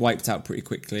Rickon gets wiped out pretty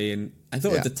quickly, and I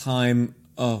thought at the time,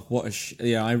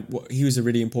 he was a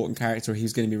really important character, he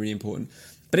was going to be really important.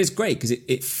 But it's great because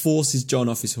it forces Jon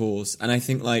off his horse, and I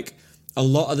think like a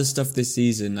lot of the stuff this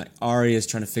season, like Arya's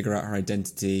trying to figure out her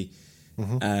identity,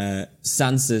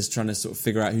 Sansa's trying to sort of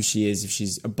figure out who she is, if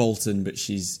she's a Bolton but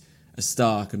she's a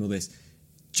Stark and all this.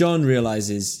 Jon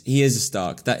realises he is a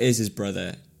Stark, that is his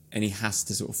brother, and he has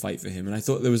to sort of fight for him. And I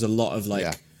thought there was a lot of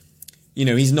like, you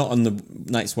know, he's not on the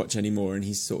Night's Watch anymore, and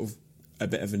he's sort of a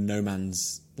bit of a no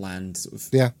man's land sort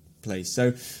of place.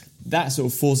 So that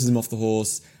sort of forces him off the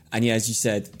horse. And as you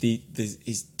said,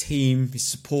 his team, his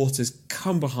supporters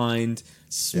come behind,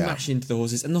 smash into the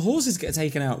horses, and the horses get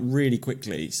taken out really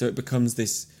quickly. So it becomes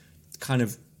this kind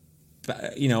of,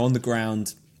 you know, on the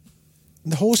ground.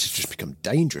 The horses just become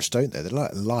dangerous, don't they?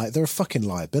 They're they're a fucking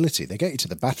liability. They get you to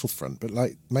the battlefront, but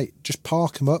like, mate, just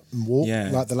park them up and walk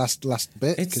like the last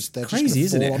bit. It's they're crazy,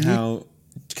 just isn't it? How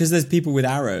because there's people with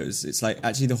arrows. It's like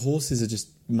actually the horses are just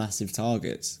massive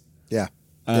targets. Yeah,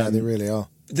 they really are.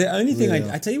 The only thing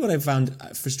I tell you what I found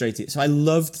frustrating. So I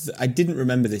didn't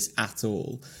remember this at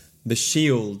all. The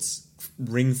shields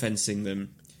ring fencing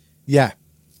them. Yeah.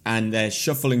 And they're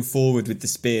shuffling forward with the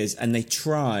spears, and they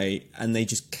try, and they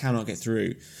just cannot get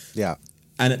through. Yeah.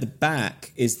 And at the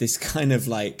back is this kind of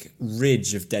like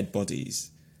ridge of dead bodies,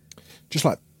 just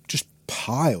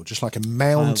piled, just like a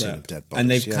mountain of dead bodies. And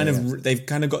they've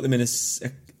kind of got them in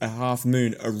a half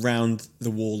moon around the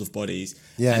wall of bodies.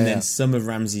 Yeah. And then some of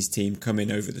Ramsay's team come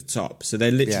in over the top, so they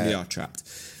literally are trapped.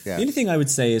 Yeah. The only thing I would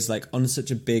say is, like, on such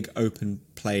a big open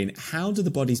plain, how do the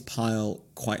bodies pile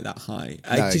quite that high?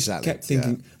 I just kept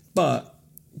thinking, but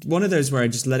one of those where I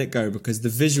just let it go because the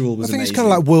visual was amazing. I think it's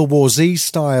kind of like World War Z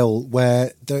style,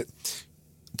 where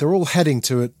they're all heading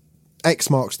to X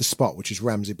marks the spot, which is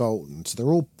Ramsay Bolton. So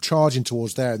they're all charging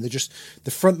towards there, and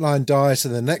the front line dies, so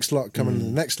the next lot come and the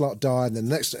next lot die, and the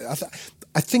next.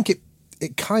 I think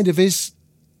it kind of is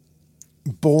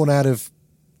born out of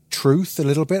truth a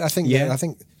little bit. I think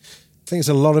there's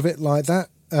a lot of it like that.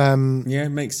 Yeah, it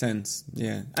makes sense.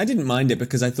 Yeah, I didn't mind it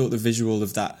because I thought the visual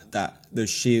of those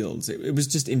shields, it was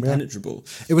just impenetrable.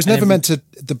 It was never meant to.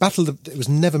 It was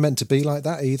never meant to be like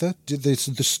that either. The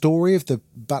story of the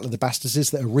Battle of the Bastards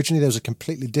is that originally there was a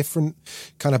completely different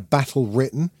kind of battle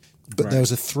written, but there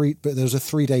was a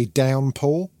 3-day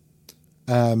downpour.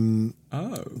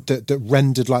 That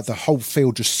rendered like the whole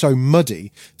field just so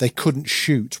muddy they couldn't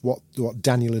shoot what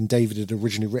Daniel and David had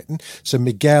originally written. So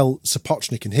Miguel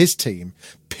Sapochnik and his team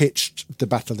pitched the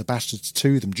Battle of the Bastards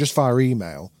to them just via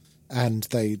email, and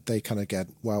they kind of get,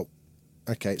 well,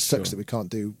 okay, it sucks that we can't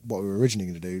do what we were originally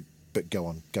going to do, but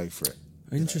go for it.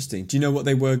 Interesting. Do you know what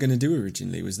they were going to do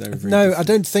originally? Was there I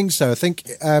don't think so. I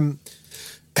think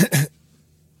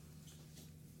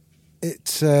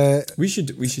we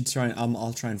should try and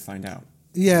I'll try and find out.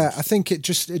 Yeah, I think it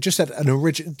just had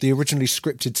the originally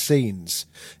scripted scenes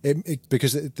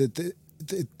because it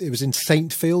was in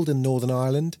Saintfield in Northern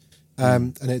Ireland,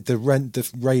 and the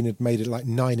rain had made it like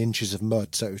 9 inches of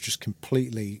mud, so it was just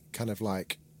completely kind of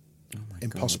like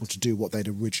impossible to do what they'd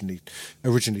originally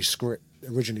scripted.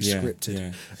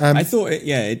 Yeah. I thought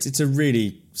it's a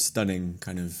really stunning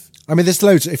kind of. I mean, there's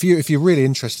loads. If you're really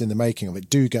interested in the making of it,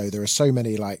 do go. There are so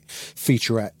many like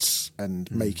featurettes and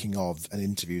making of and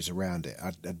interviews around it.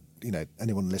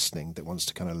 Anyone listening that wants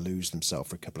to kind of lose themselves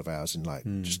for a couple of hours and like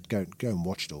just go and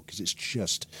watch it all, because it's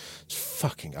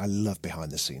fucking. I love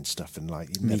behind the scenes stuff, and like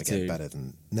you never get better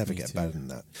than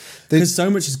that. Because so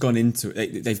much has gone into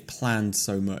it. They've planned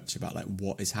so much about like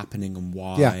what is happening and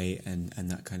why and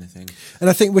that kind of thing. And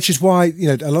I think, which is why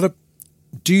a lot of.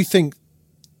 Do you think?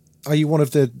 Are you one of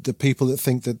the people that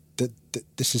think that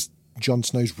this is Jon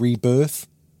Snow's rebirth?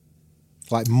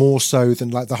 Like more so than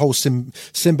like the whole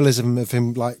symbolism of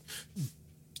him like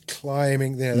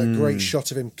climbing there, that great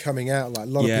shot of him coming out. Like a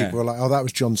lot of people are like, oh, that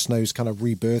was Jon Snow's kind of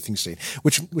rebirthing scene,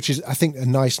 which is I think a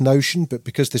nice notion, but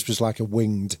because this was like a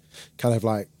winged kind of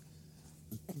like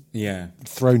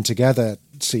thrown together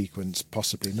sequence,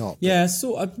 possibly not. Yeah,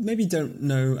 so I maybe don't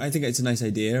know. I think it's a nice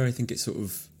idea. I think it's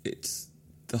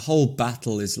the whole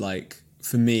battle is like,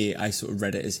 for me, I sort of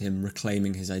read it as him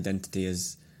reclaiming his identity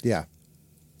as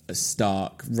a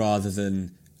Stark rather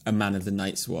than a man of the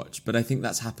Night's Watch. But I think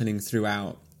that's happening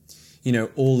throughout,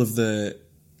 all of the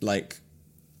like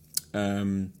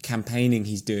campaigning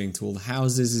he's doing to all the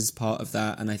houses is part of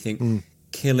that. And I think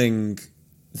killing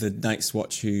the Night's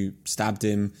Watch who stabbed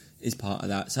him is part of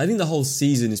that. So I think the whole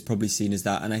season is probably seen as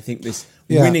that. And I think this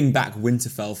winning back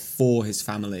Winterfell for his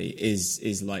family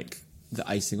is like the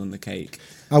icing on the cake.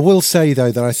 I will say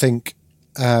though that I think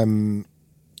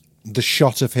the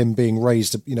shot of him being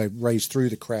raised through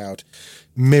the crowd,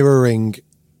 mirroring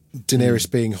Daenerys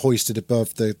being hoisted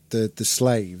above the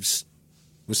slaves,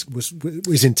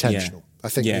 was intentional. I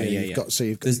think you've got to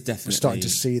see. We're starting to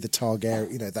see the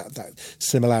Targaryen, that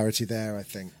similarity there. I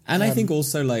think, and I think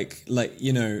also like you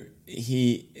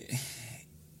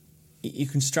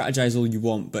can strategize all you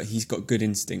want, but he's got good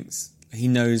instincts. He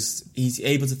knows he's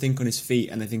able to think on his feet,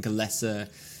 and I think a lesser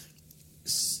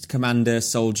commander,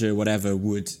 soldier, whatever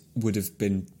would have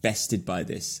been bested by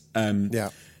this.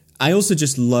 I also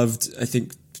just loved. I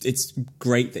think it's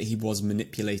great that he was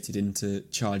manipulated into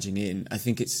charging in. I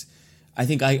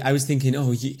was thinking,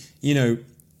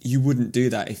 you wouldn't do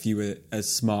that if you were a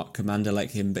smart commander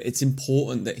like him. But it's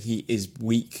important that he is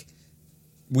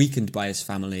weakened by his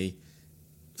family.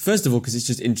 First of all, because it's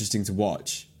just interesting to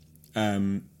watch.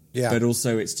 But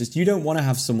also it's just, you don't want to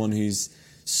have someone who's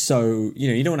so,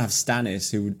 you don't want to have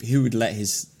Stannis who would let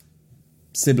his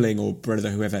sibling or brother,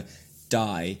 whoever,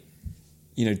 die.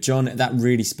 Jon, that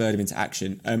really spurred him into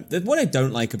action. What I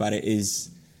don't like about it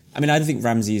is, I think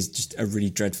Ramsay is just a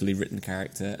really dreadfully written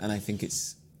character, and I think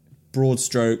it's broad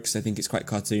strokes. I think it's quite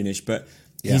cartoonish, but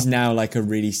he's now like a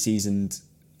really seasoned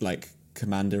like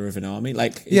commander of an army.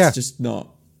 Like it's just not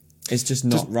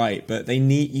right. But you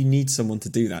need someone to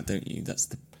do that, don't you? That's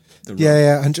the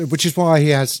and which is why he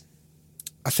has.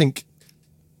 I think.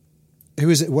 Who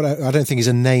is it? What I don't think he's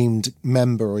a named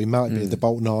member, or he might be the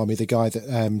Bolton Army. The guy that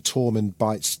Tormund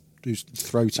bites, whose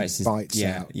throat bites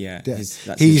out. Yeah.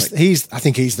 He's. I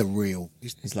think he's the real.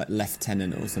 He's like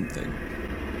lieutenant or something.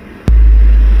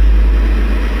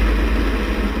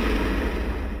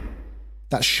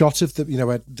 That shot of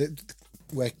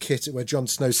where Jon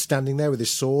Snow's standing there with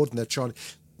his sword, and they're trying.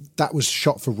 that was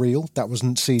shot for real. That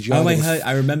wasn't CGI. Oh,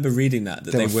 I remember reading that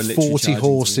they were literally 40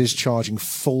 horses charging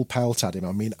full pelt at him.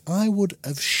 I mean, I would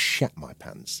have shat my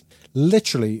pants.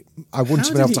 Literally, I wouldn't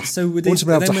have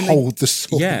been able to hold the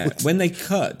sword. Yeah, when they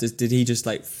cut, did he just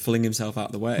like fling himself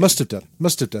out the way? Must have done.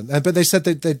 But they said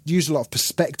they'd used a lot of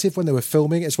perspective when they were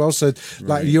filming it as well. So,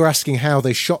 like, you're asking how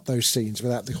they shot those scenes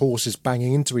without the horses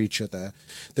banging into each other.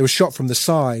 They were shot from the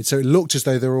side, so it looked as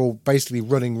though they were all basically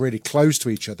running really close to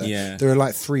each other. Yeah. They were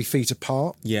like 3 feet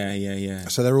apart. Yeah.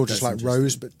 So they're all just like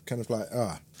rows, but kind of like,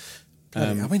 I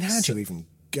mean, how do you even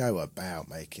go about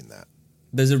making that?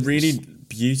 There's a really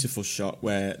beautiful shot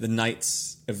where the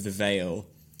Knights of the Vale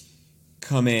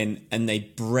come in and they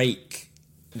break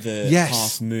the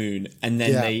half moon, and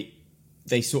then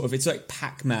they sort of, it's like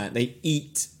Pac-Man. They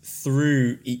eat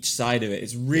through each side of it.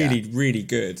 It's really, really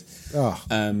good.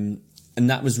 And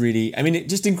that was really, I mean, it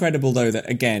just incredible though that,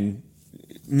 again,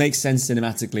 makes sense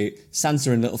cinematically.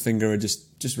 Sansa and Littlefinger are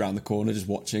just around the corner, just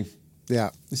watching.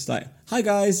 Yeah. It's like, hi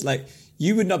guys, like,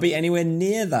 you would not be anywhere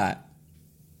near that.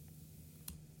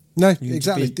 No,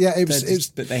 exactly. It was,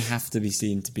 but they have to be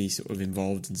seen to be sort of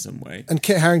involved in some way. And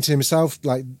Kit Harington himself,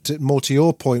 like, more to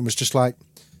your point, was just like,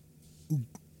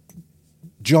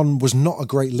 Jon was not a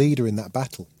great leader in that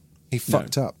battle. He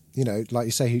fucked up. You know, like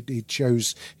you say,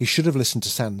 he should have listened to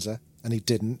Sansa, and he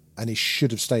didn't, and he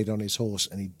should have stayed on his horse,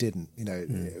 and he didn't. You know,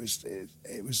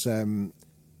 it was.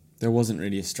 There wasn't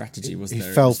really a strategy, was there?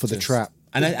 He fell for the trap.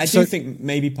 And I do think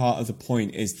maybe part of the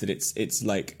point is that it's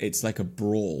like a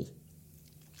brawl.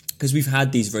 Because we've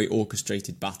had these very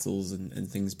orchestrated battles and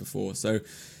things before. So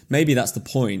maybe that's the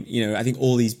point. You know, I think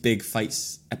all these big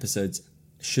fights episodes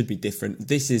should be different.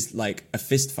 This is like a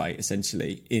fist fight,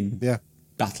 essentially, in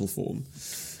battle form.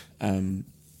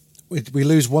 We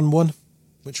lose 1-1,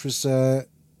 which was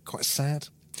quite sad.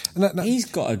 And he's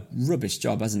got a rubbish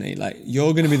job, hasn't he? Like,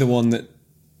 you're going to be the one that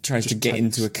tries to get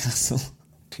into a castle.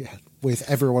 Yeah, with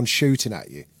everyone shooting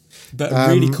at you. But a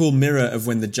really cool mirror of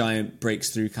when the giant breaks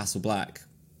through Castle Black.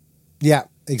 Yeah,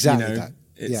 exactly. You know,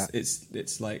 that.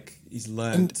 It's like he's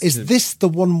learned. And is this the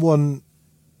 1-1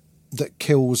 that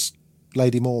kills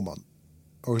Lady Mormont,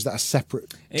 or is that a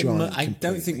separate giant? I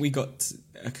don't think we got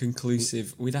a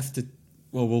conclusive. We'd have to.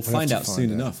 Well, we'll find out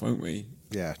soon enough, won't we?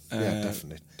 Yeah,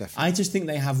 definitely. I just think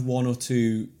they have 1 or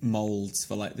 2 molds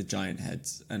for like the giant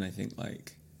heads, and I think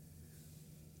like.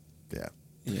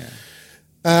 Yeah.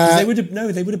 They would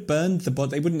have burned the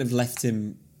body. They wouldn't have left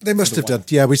him. They must have done.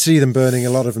 Yeah, we see them burning a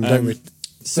lot of them, don't we?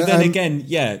 So then again,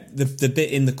 the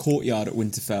bit in the courtyard at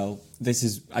Winterfell. This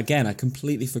is again, I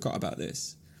completely forgot about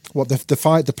this. What the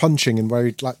fight, the punching, and where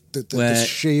he like the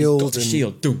shield, got the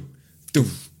shield, doom.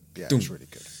 Yeah, it's really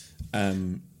good. I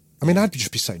mean, I'd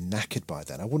just be so knackered by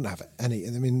then. I wouldn't have any.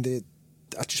 I mean,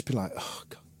 I'd just be like, oh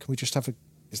God, can we just have a?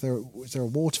 Is there a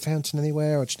water fountain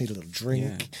anywhere? I just need a little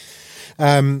drink.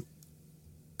 Yeah.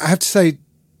 I have to say,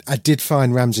 I did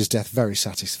find Ramsay's death very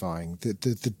satisfying.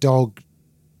 The dog,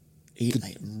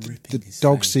 the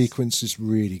dog sequence is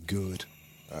really good.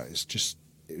 It was just.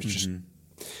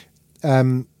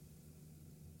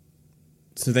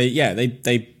 So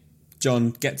they Jon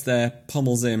gets there,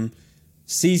 pummels him,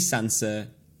 sees Sansa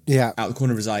out the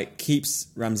corner of his eye, keeps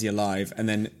Ramsay alive, and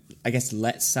then I guess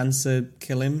lets Sansa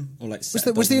kill him, or like.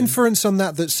 Was the inference on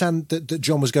that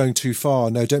Jon was going too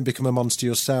far? No, don't become a monster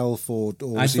yourself, or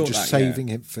was he just saving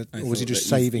him for? Or was he just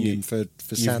saving him for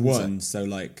Sansa? You've won, so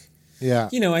like. Yeah.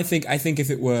 You know, I think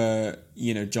if it were,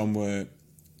 you know, Jon were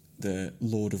the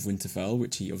Lord of Winterfell,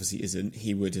 which he obviously isn't,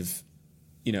 he would have,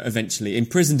 you know, eventually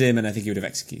imprisoned him, and I think he would have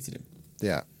executed him.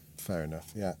 Yeah, fair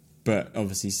enough. Yeah. But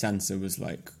obviously Sansa was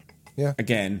like,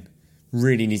 again,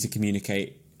 really need to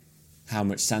communicate how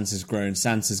much Sansa's grown.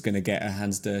 Sansa's going to get her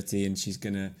hands dirty, and she's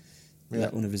going to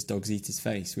let one of his dogs eat his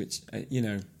face, which, you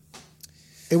know.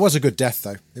 It was a good death,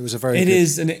 though. It was a very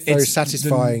very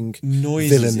satisfying,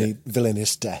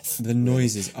 villainous death. The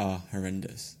noises are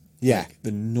horrendous. Yeah. Like,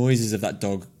 the noises of that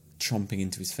dog chomping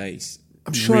into his face.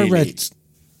 I'm sure I read...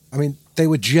 I mean, they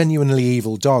were genuinely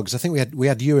evil dogs. I think we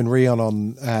had you and Rion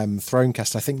on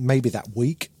Thronecast, I think maybe that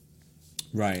week.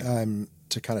 Right.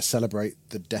 To kind of celebrate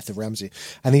the death of Ramsay.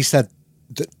 And he said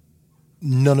that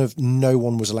no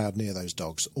one was allowed near those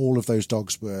dogs. All of those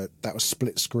dogs that was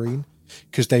split screen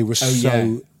because they were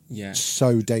so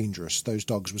dangerous. Those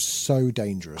dogs were so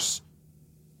dangerous.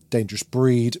 Dangerous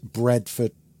breed, bred for,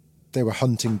 they were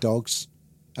hunting dogs.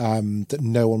 That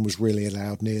no one was really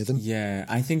allowed near them. Yeah,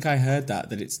 I think I heard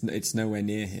that it's nowhere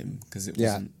near him because it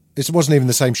wasn't. It wasn't even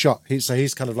the same shot. So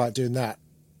he's kind of like doing that,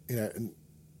 you know, and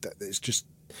it's just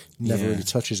never really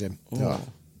touches him.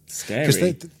 Scary.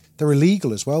 Because they're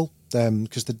illegal as well,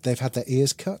 because they've had their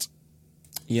ears cut.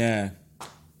 Yeah.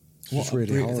 It's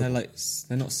really horrible. They're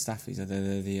not staffies, are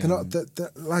they? They're not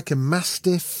they're like a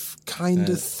mastiff kind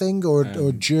of thing, or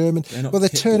German. They're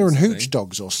Turner and Hooch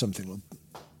dogs or something.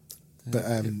 But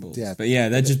but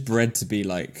they're just bred to be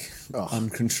like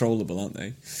uncontrollable, aren't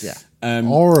they? Yeah,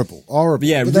 horrible. But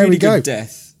yeah, but really good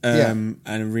death. And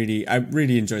I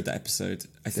really enjoyed that episode.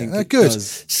 I think good.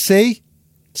 See,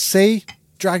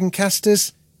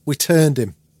 Dragoncasters, we turned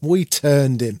him. We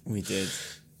did.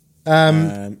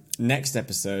 Next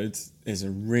episode is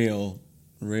a real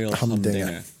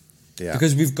humdinger. Yeah,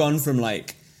 because we've gone from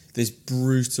like this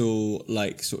brutal,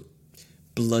 like sort of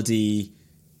bloody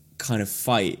kind of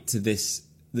fight to the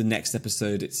next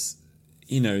episode. It's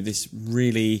this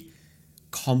really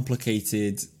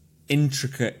complicated,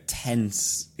 intricate,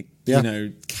 tense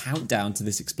countdown to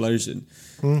this explosion.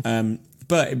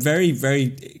 But very,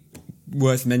 very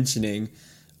worth mentioning,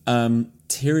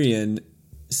 Tyrion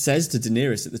says to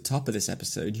Daenerys at the top of this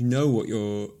episode, you know what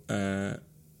your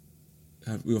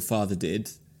father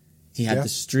did. He had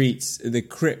the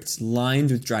crypts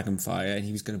lined with dragonfire, and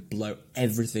he was going to blow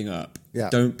everything up. Yeah.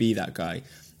 Don't be that guy.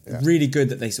 Yeah. Really good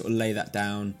that they sort of lay that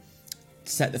down,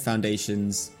 set the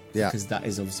foundations, because that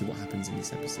is obviously what happens in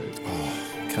this episode. Oh,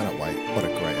 cannot wait. What a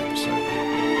great episode.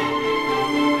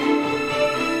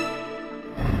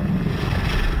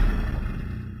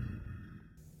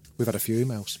 We've had a few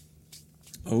emails.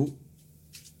 Oh.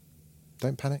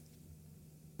 Don't panic.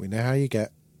 We know how you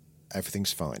get.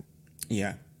 Everything's fine.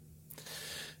 Yeah.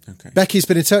 Okay. Becky's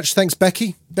been in touch. Thanks,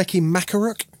 Becky. Becky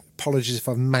Makaruk. Apologies if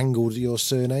I've mangled your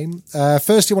surname.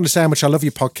 Firstly, I want to say how much I love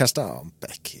your podcast. Oh,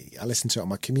 Becky. I listen to it on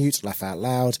my commute, laugh out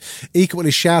loud,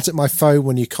 equally shout at my phone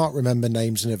when you can't remember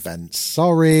names and events.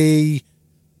 Sorry,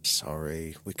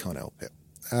 we can't help it.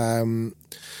 I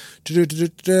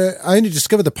only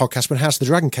discovered the podcast when House of the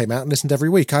Dragon came out and listened every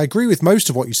week. I agree with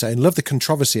most of what you say and love the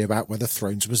controversy about whether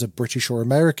Thrones was a British or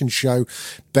American show.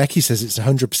 Becky says it's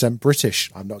 100%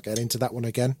 British. I'm not getting into that one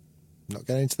again.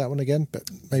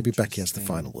 But maybe Becky has the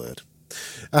final word.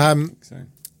 I think so.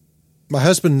 My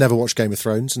husband never watched Game of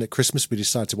Thrones, and at Christmas we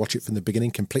decided to watch it from the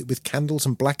beginning, complete with candles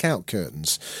and blackout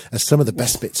curtains, as some of the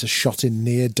best bits are shot in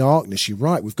near darkness. You're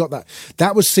right, we've got that.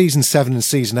 That was season 7 and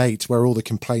season 8, where all the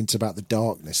complaints about the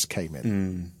darkness came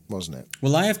in, wasn't it?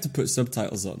 Well, I have to put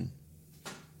subtitles on,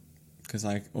 because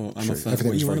I'm everything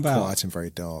was very quiet and very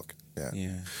dark.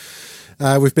 Yeah.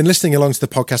 We've been listening along to the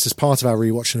podcast as part of our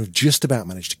rewatch and have just about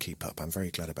managed to keep up. I'm very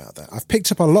glad about that. I've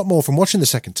picked up on a lot more from watching the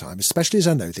second time, especially as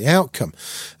I know the outcome.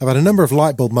 I've had a number of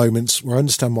light bulb moments where I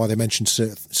understand why they mentioned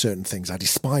certain things. I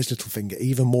despise Littlefinger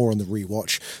even more on the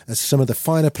rewatch, as some of the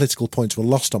finer political points were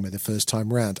lost on me the first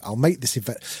time round.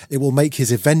 It will make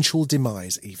his eventual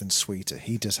demise even sweeter.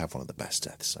 He does have one of the best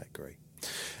deaths, I agree.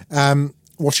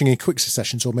 Watching in quick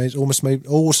successions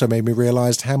also made me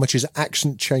realise how much his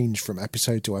accent changed from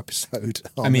episode to episode.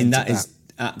 That is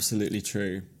absolutely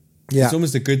true. Yeah. It's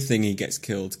almost a good thing he gets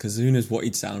killed, because who knows what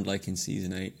he'd sound like in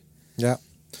season 8. Yeah.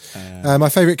 My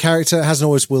favourite character has and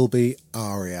always will be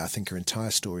Arya. I think her entire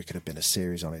story could have been a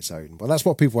series on its own. Well, that's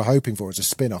what people were hoping for as a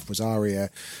spin-off, was Arya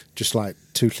just like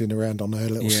tootling around on her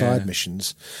little side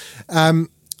missions.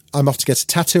 I'm off to get a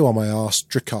tattoo on my arse,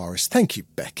 Dracarys. Thank you,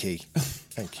 Becky.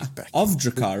 Thank you, Becky. Of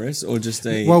Dracarys, or just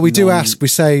a? Well, we do ask. We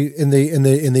say in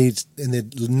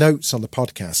the notes on the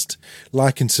podcast,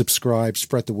 like and subscribe,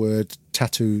 spread the word,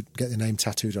 tattoo, get the name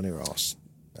tattooed on your arse.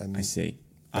 And I see.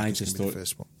 I just thought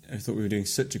we were doing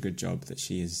such a good job that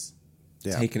she is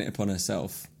taking it upon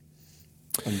herself.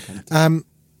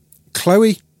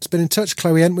 Chloe has been in touch.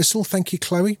 Chloe Entwistle. Thank you,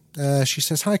 Chloe. She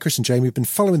says, hi, Chris and Jamie. We've been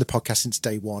following the podcast since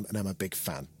day one, and I'm a big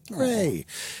fan. Hooray.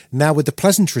 Now, with the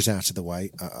pleasantries out of the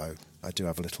way, I do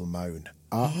have a little moan.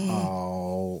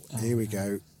 Here we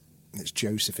go. It's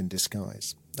Joseph in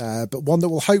disguise. But one that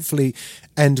will hopefully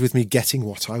end with me getting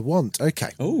what I want.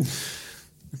 Okay. Oh,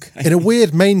 okay. In a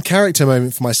weird main character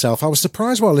moment for myself, I was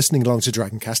surprised while listening along to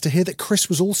Dragoncast to hear that Chris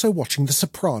was also watching The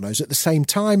Sopranos at the same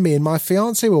time. Me and my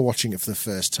fiancé were watching it for the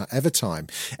first ever time.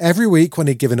 Every week when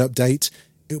he'd give an update,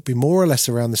 it would be more or less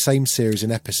around the same series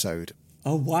and episode.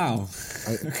 Oh, wow.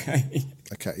 Okay.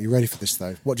 Okay, you ready for this,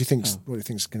 though? What do you think? What do you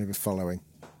think is going to be following?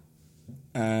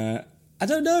 I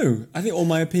don't know. I think all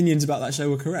my opinions about that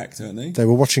show were correct, aren't they? They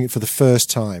were watching it for the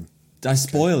first time. Did I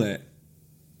spoil it?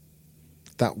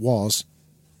 That was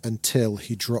until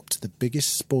he dropped the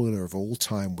biggest spoiler of all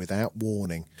time without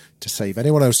warning to save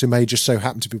anyone else who may just so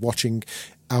happen to be watching.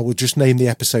 I will just name the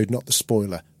episode, not the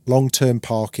spoiler. Long-Term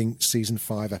Parking, Season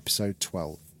 5, Episode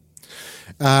 12.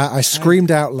 I screamed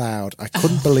out loud. I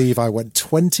couldn't believe I went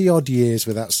 20-odd years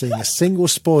without seeing a single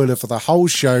spoiler for the whole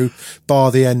show, bar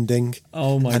the ending.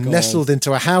 Oh, my God. And nestled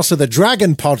into a House of the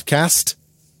Dragon podcast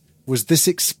was this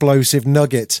explosive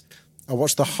nugget. I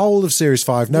watched the whole of Series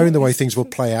 5, knowing the way things will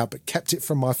play out, but kept it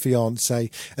from my fiancé.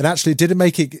 And actually, it did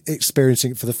make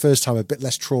experiencing it for the first time a bit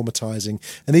less traumatizing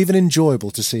and even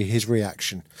enjoyable to see his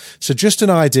reaction. So just an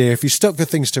idea, if you're stuck for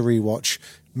things to rewatch,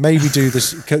 maybe do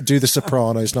The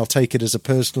Sopranos, and I'll take it as a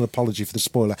personal apology for the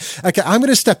spoiler. Okay, I'm going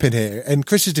to step in here in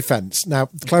Chris's defence. Now,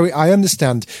 Chloe, I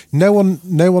understand. No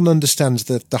one understands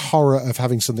the horror of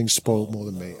having something spoiled more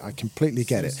than me. I completely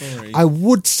get it. Sorry. I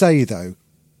would say, though,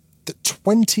 that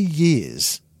 20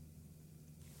 years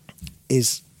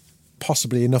is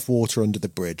possibly enough water under the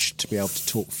bridge to be able to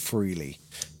talk freely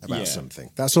about something.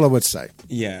 That's all I would say.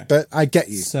 Yeah. But I get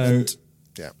you. So, and,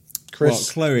 Chris,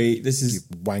 well, Chloe, this is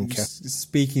wanker.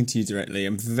 Speaking to you directly.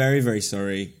 I'm very, very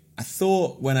sorry. I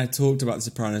thought when I talked about The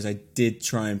Sopranos, I did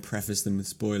try and preface them with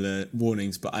spoiler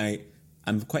warnings, but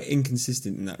I'm quite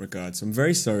inconsistent in that regard. So I'm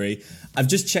very sorry. I've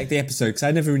just checked the episode because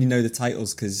I never really know the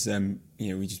titles because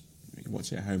we just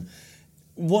watch it at home.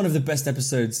 One of the best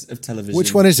episodes of television.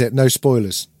 Which one is it? No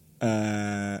spoilers.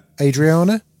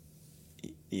 Adriana?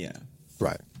 Yeah.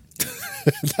 Right.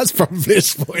 That's probably a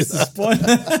spoiler.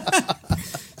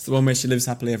 It's the one where she lives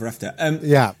happily ever after.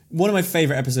 Yeah. One of my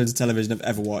favourite episodes of television I've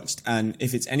ever watched, and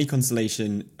if it's any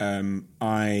consolation,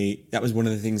 that was one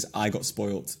of the things I got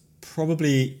spoilt.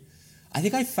 Probably, I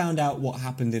think I found out what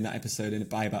happened in that episode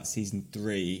by about season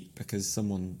 3 because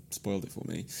someone spoiled it for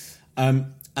me.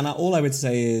 All I would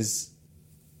say is,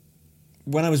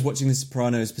 when I was watching The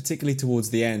Sopranos, particularly towards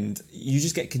the end, you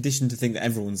just get conditioned to think that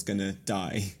everyone's going to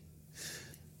die.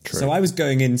 True. So I was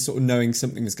going in sort of knowing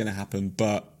something was going to happen,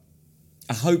 but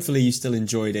hopefully you still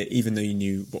enjoyed it, even though you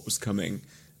knew what was coming.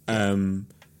 But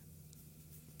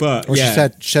she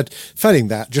said, failing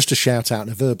that, just a shout out and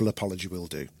a verbal apology will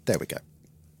do. There we go.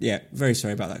 Yeah, very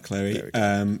sorry about that, Chloe.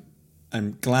 I'm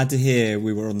glad to hear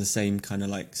we were on the same kind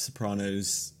of like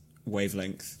Sopranos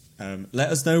wavelength. Let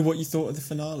us know what you thought of the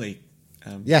finale.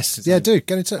 Yes, do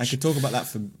get in touch. I could talk about that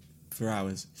for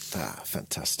hours.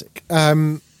 Fantastic.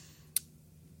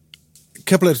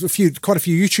 Quite a few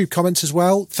YouTube comments as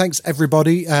well. Thanks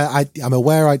everybody. I'm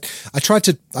aware I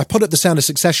put up the Sound of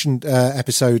Succession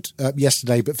episode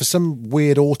yesterday, but for some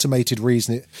weird automated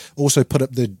reason, it also put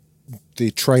up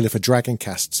the trailer for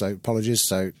Dragoncast. So apologies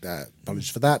for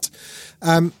that.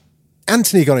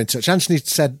 Anthony got in touch. Anthony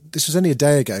said this was only a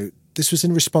day ago. This was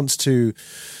in response to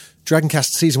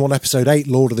Dragoncast season 1 episode 8,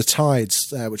 Lord of the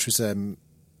Tides, which was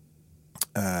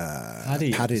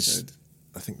Paddy's episode.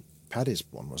 I think Paddy's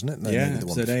one, wasn't it? No, yeah, maybe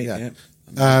the episode 8,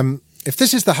 yeah. If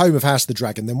this is the home of House of the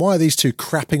Dragon, then why are these two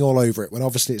crapping all over it when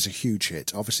obviously it's a huge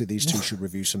hit? Obviously these two should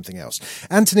review something else.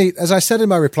 Anthony, as I said in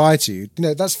my reply to you,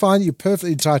 that's fine. You're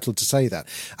perfectly entitled to say that.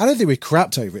 I don't think we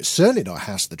crapped over it. Certainly not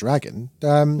House of the Dragon.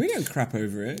 We don't crap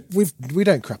over it. We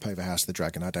don't crap over House of the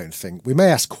Dragon, I don't think. We may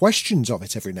ask questions of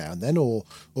it every now and then, or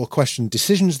question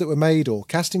decisions that were made, or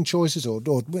casting choices, or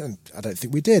I don't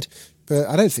think we did. But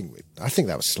I think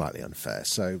that was slightly unfair.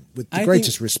 So with the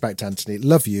greatest respect, Anthony,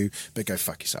 love you, but go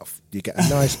fuck yourself. You get a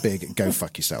nice big go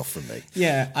fuck yourself from me.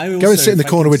 Yeah, I also, go and sit in the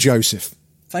corner with Joseph.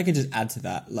 If I could just add to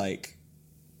that, like,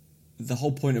 the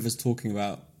whole point of us talking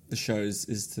about the shows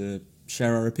is to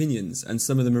share our opinions, and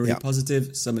some of them are really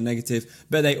positive, some are negative,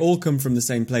 but they all come from the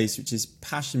same place, which is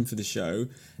passion for the show.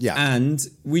 Yeah, and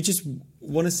we just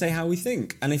want to say how we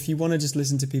think. And if you want to just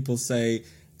listen to people say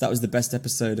that was the best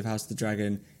episode of House of the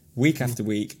Dragon week after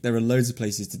week, there are loads of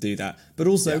places to do that. But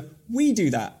also, we do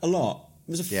that a lot.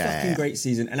 It was a fucking great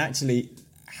season. And actually,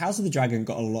 House of the Dragon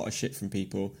got a lot of shit from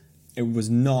people. It was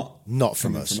not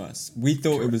from us. We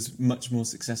thought it was much more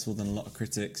successful than a lot of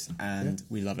critics, and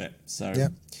we love it. So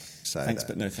thanks,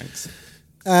 but no thanks.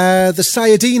 The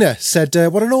Sayadina said,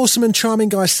 what an awesome and charming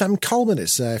guy Sam Coleman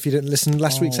is. If you didn't listen,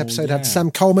 last week's episode had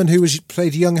Sam Coleman, who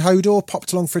played young Hodor,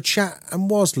 popped along for a chat and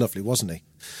was lovely, wasn't he?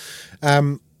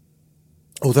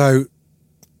 Although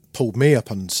pulled me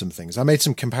up on some things. I made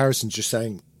some comparisons just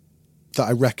saying that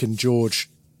I reckon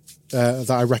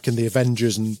the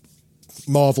Avengers and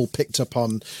Marvel picked up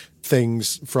on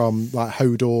things from like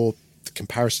Hodor. The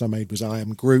comparison I made was I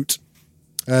Am Groot.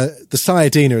 The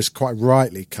Sayadina is quite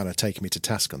rightly kind of taking me to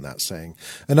task on that, saying,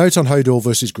 a note on Hodor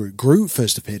versus Groot. Groot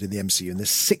first appeared in the MCU in the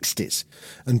 60s,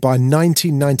 and by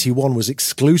 1991 was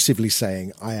exclusively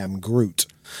saying, I am Groot.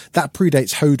 That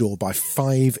predates Hodor by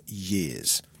 5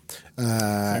 years.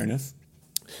 Fair enough.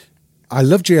 I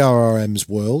love J.R.R.M's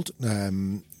world.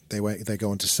 They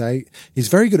go on to say, he's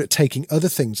very good at taking other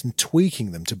things and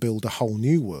tweaking them to build a whole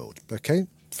new world. Okay,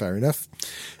 fair enough.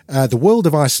 The world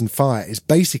of Ice and Fire is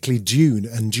basically Dune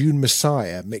and Dune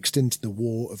Messiah mixed into the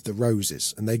War of the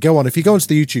Roses. And they go on, if you go onto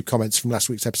the YouTube comments from last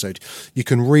week's episode, you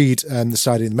can read the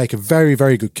side and make a very,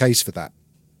 very good case for that.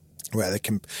 where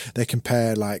they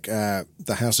compare like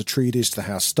the House Atreides to the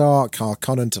House Stark,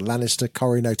 Harkonnen to Lannister,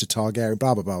 Corrino to Targaryen,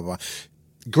 blah blah blah blah.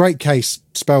 Great case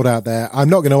spelled out there. I'm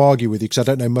not going to argue with you because I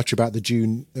don't know much about the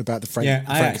Frank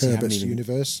Herbert's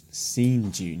universe. Seen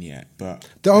Dune yet, but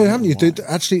haven't you?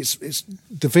 Actually, it's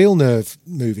the Villeneuve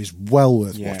movie is well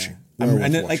worth watching.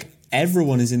 Like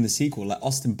everyone is in the sequel. Like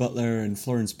Austin Butler and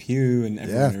Florence Pugh and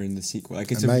everyone are in the sequel.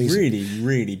 Like it's amazing. A really,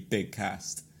 really big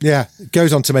cast. Yeah, it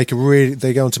goes on to make a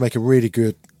really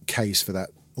good case for that,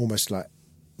 almost like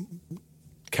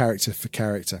character for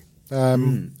character.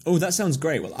 Oh, that sounds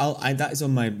great. Well, that is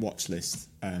on my watch list.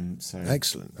 So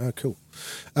excellent. Oh, cool.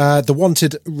 The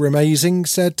Wanted Remazing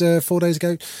said 4 days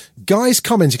ago, guys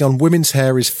commenting on women's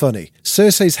hair is funny.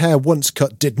 Cersei's hair once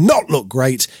cut did not look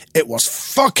great. It was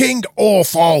fucking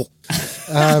awful.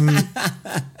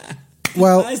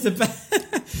 Well, that is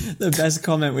the best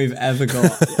comment we've ever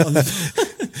got.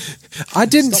 I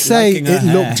didn't say it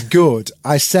looked good.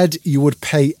 I said you would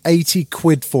pay 80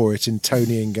 quid for it in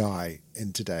Tony and Guy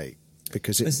in Today.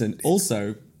 Because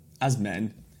also, as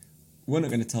men, we're not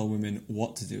going to tell women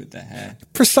what to do with their hair.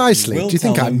 Precisely. Do you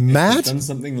think I'm mad? We've done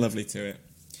something lovely to it.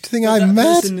 Do you think I'm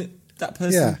mad? That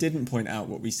person didn't point out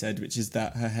what we said, which is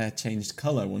that her hair changed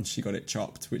colour once she got it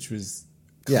chopped, which was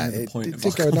the point of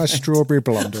did go a nice strawberry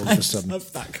blonde all of a sudden. I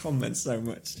love that comment so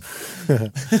much.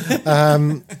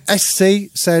 SC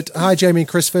said, hi Jamie and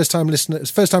Chris, first time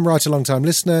writer, long time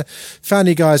listener. Found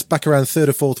you guys back around third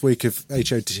or fourth week of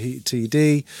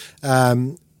HOTD.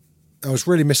 I was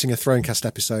really missing a Thronecast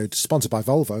episode, sponsored by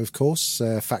Volvo, of course,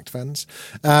 fact fans.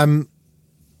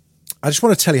 I just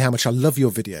want to tell you how much I love your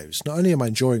videos. Not only am I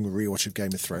enjoying a rewatch of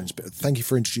Game of Thrones, but thank you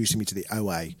for introducing me to the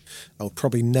OA. I would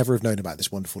probably never have known about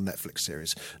this wonderful Netflix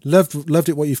series. Loved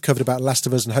it what you've covered about Last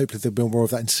of Us, and hopefully there'll be more of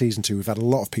that in season 2. We've had a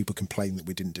lot of people complain that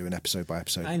we didn't do an episode by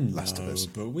episode Last of Us.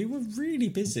 But we were really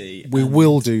busy. We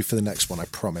will do for the next one, I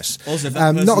promise. Also,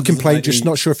 not a complaint, just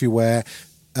not sure if you're aware.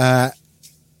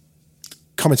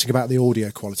 Commenting about the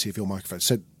audio quality of your microphone.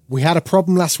 So we had a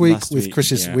problem last week with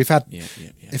Chris's. Yeah, we've had. Yeah.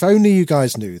 If only you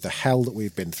guys knew the hell that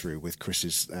we've been through with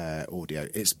Chris's audio.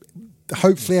 It's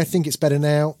hopefully I think it's better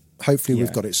now. Hopefully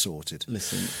we've got it sorted.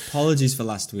 Listen, apologies for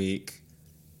last week.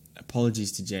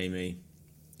 Apologies to Jamie,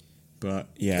 but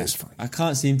it's fine. I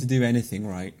can't seem to do anything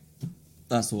right.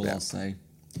 That's all I'll say.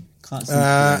 Can't seem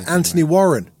to do Anthony right.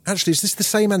 Warren. Actually, is this the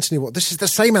same Anthony Warren? This is the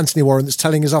same Anthony Warren that's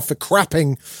telling us off for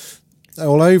crapping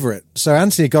all over it. So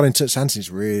Anthony got in touch. Anthony's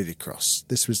really cross.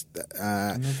 This was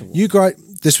you guys.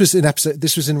 This was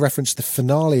in reference to the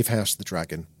finale of House of the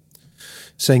Dragon,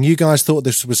 saying you guys thought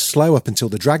this was slow up until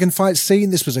the dragon fight scene.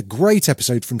 This was a great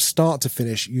episode from start to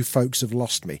finish. You folks have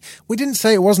lost me. We didn't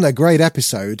say it wasn't a great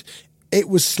episode. It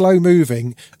was slow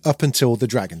moving up until the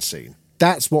dragon scene.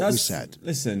 That's what we said.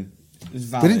 Listen, it was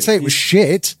valid. We didn't say it was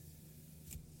shit.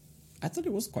 I thought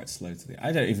it was quite slow today.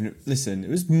 I don't even listen. It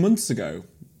was months ago.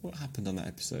 What happened on that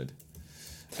episode?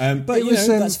 But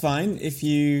that's fine if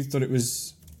you thought it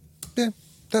was. Yeah,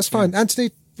 that's fine.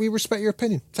 Anthony, we respect your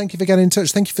opinion. Thank you for getting in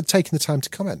touch. Thank you for taking the time to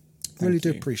comment. Really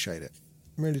do appreciate it.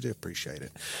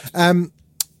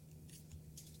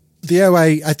 The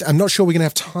OA, I'm not sure we're going to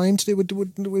have time to do.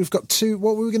 We've got two.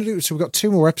 What were we going to do? So we've got 2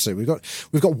 more episodes.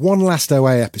 We've got one last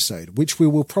OA episode, which we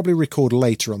will probably record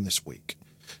later on this week,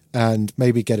 and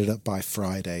maybe get it up by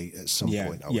Friday at some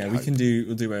point.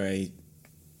 We'll do OA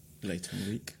later in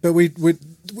the week. But we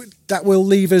that will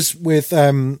leave us with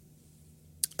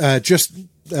just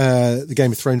the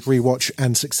Game of Thrones rewatch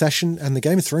and Succession, and the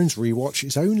Game of Thrones rewatch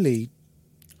is only.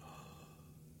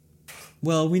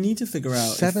 Well, we need to figure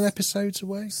out 7 episodes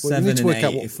away. 7 and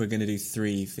 8 if we're going to do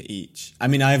 3 for each. I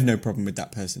mean, I have no problem with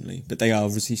that personally, but they are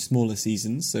obviously smaller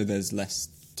seasons, so there's less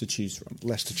to choose from,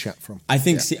 less to chat from. I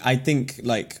think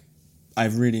like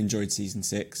I've really enjoyed season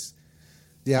 6.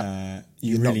 Yeah,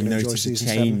 you really notice a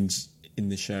change in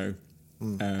the show.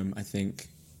 I think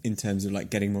in terms of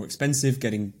like getting more expensive,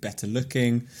 getting better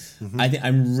looking. Mm-hmm. I think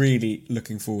I'm really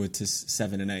looking forward to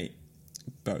 7 and 8,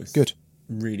 both. Good.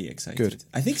 Really excited. Good.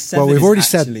 I think 7 we've already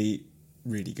is actually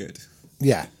really good.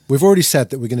 Yeah, we've already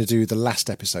said that we're going to do the last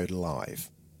episode live.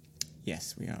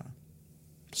 Yes, we are.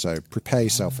 So prepare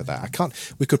yourself for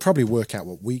that. We could probably work out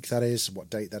what week that is, what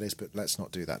date that is, but let's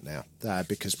not do that now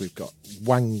because we've got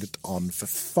wanged on for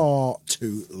far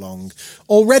too long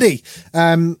already.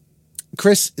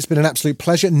 Chris, it's been an absolute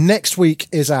pleasure. Next week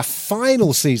is our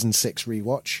final season 6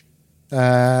 rewatch.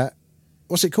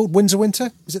 What's it called? Winds of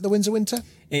Winter? Is it the Winds of Winter?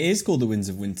 It is called the Winds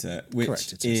of Winter, which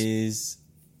Correct, is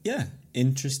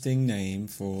interesting name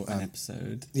for an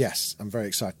episode. Yes, I'm very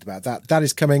excited about that. That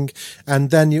is coming, and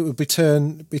then it will be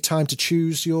time to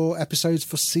choose your episodes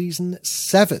for season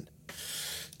 7.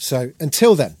 So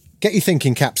until then, get your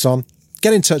thinking caps on.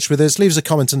 Get in touch with us. Leave us a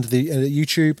comment under the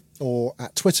YouTube or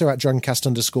at Twitter at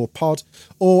dragoncast_pod,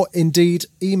 or indeed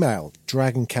email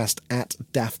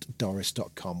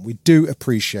dragoncast@daftdoris.com. We do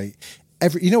appreciate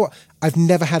you know what? I've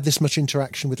never had this much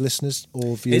interaction with listeners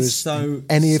or viewers in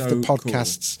any of the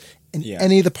podcasts. Cool.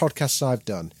 Any of the podcasts I've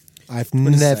done, I've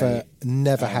never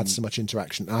had so much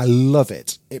interaction. I love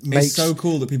it. It's so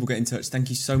cool that people get in touch. Thank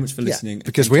you so much for listening.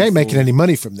 Because we ain't making any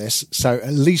money from this, so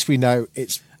at least we know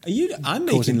it's. I'm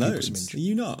making loads. Are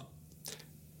you not?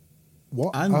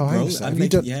 What? I'm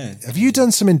Have you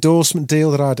done some endorsement deal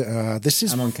that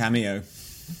I'm on Cameo.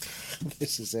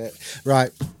 This is it. Right.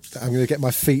 I'm going to get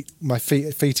my feet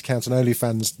account on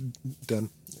OnlyFans done.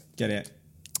 Get it.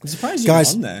 I'm surprised you're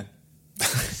not on there.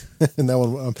 No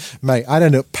one, mate, I'd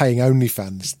end up paying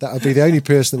OnlyFans. That would be the only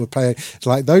person that would pay. It's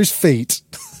like those feet.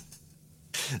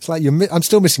 It's like I'm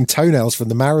still missing toenails from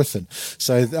the marathon,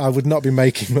 so I would not be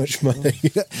making much money.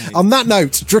 On that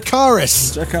note,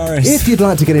 Dracarys. If you'd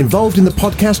like to get involved in the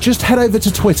podcast, just head over to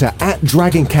Twitter at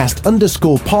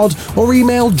dragoncast_pod or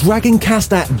email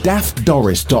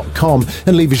dragoncast@daftdoris.com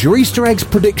and leave us your Easter eggs,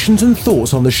 predictions and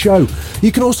thoughts on the show.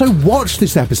 You can also watch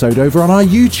this episode over on our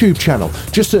YouTube channel.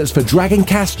 Just search for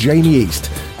Dragoncast Jamie East.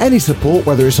 Any support,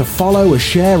 whether it's a follow, a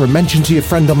share, a mention to your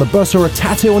friend on the bus or a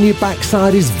tattoo on your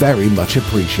backside, is very much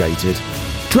appreciated.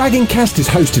 Dragoncast is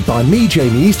hosted by me,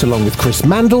 Jamie East, along with Chris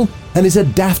Mandel, and is a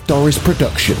Daft Doris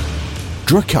production.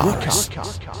 Dracarys.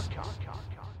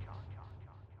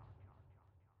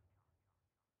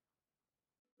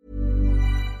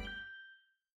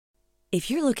 If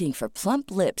you're looking for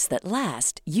plump lips that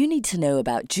last, you need to know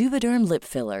about Juvederm lip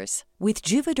fillers. With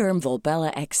Juvederm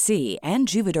Volbella XC and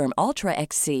Juvederm Ultra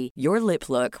XC, your lip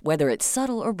look, whether it's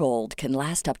subtle or bold, can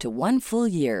last up to 1 full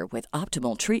year with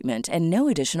optimal treatment and no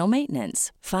additional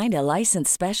maintenance. Find a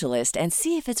licensed specialist and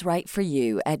see if it's right for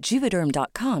you at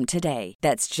Juvederm.com today.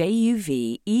 That's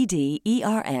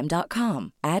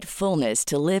JUVEDERM.com. Add fullness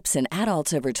to lips in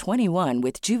adults over 21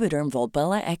 with Juvederm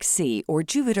Volbella XC or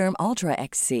Juvederm Ultra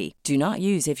XC. Do not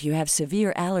use if you have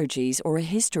severe allergies or a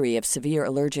history of severe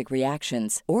allergic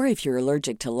reactions, or if you're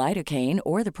allergic to lidocaine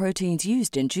or the proteins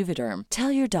used in Juvederm. Tell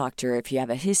your doctor if you have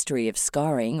a history of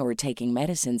scarring or taking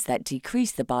medicines that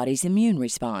decrease the body's immune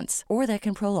response or that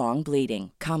can prolong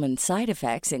bleeding. Common side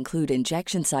effects include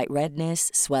injection site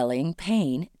redness, swelling,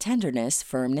 pain, tenderness,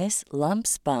 firmness,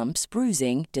 lumps, bumps,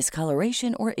 bruising,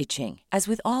 discoloration, or itching. As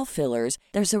with all fillers,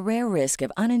 there's a rare risk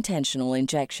of unintentional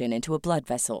injection into a blood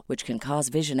vessel, which can cause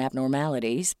vision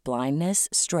abnormalities, blindness,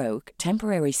 stroke,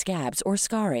 temporary scabs, or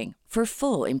scarring. For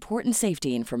full, important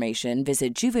safety information,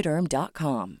 visit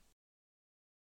Juvederm.com.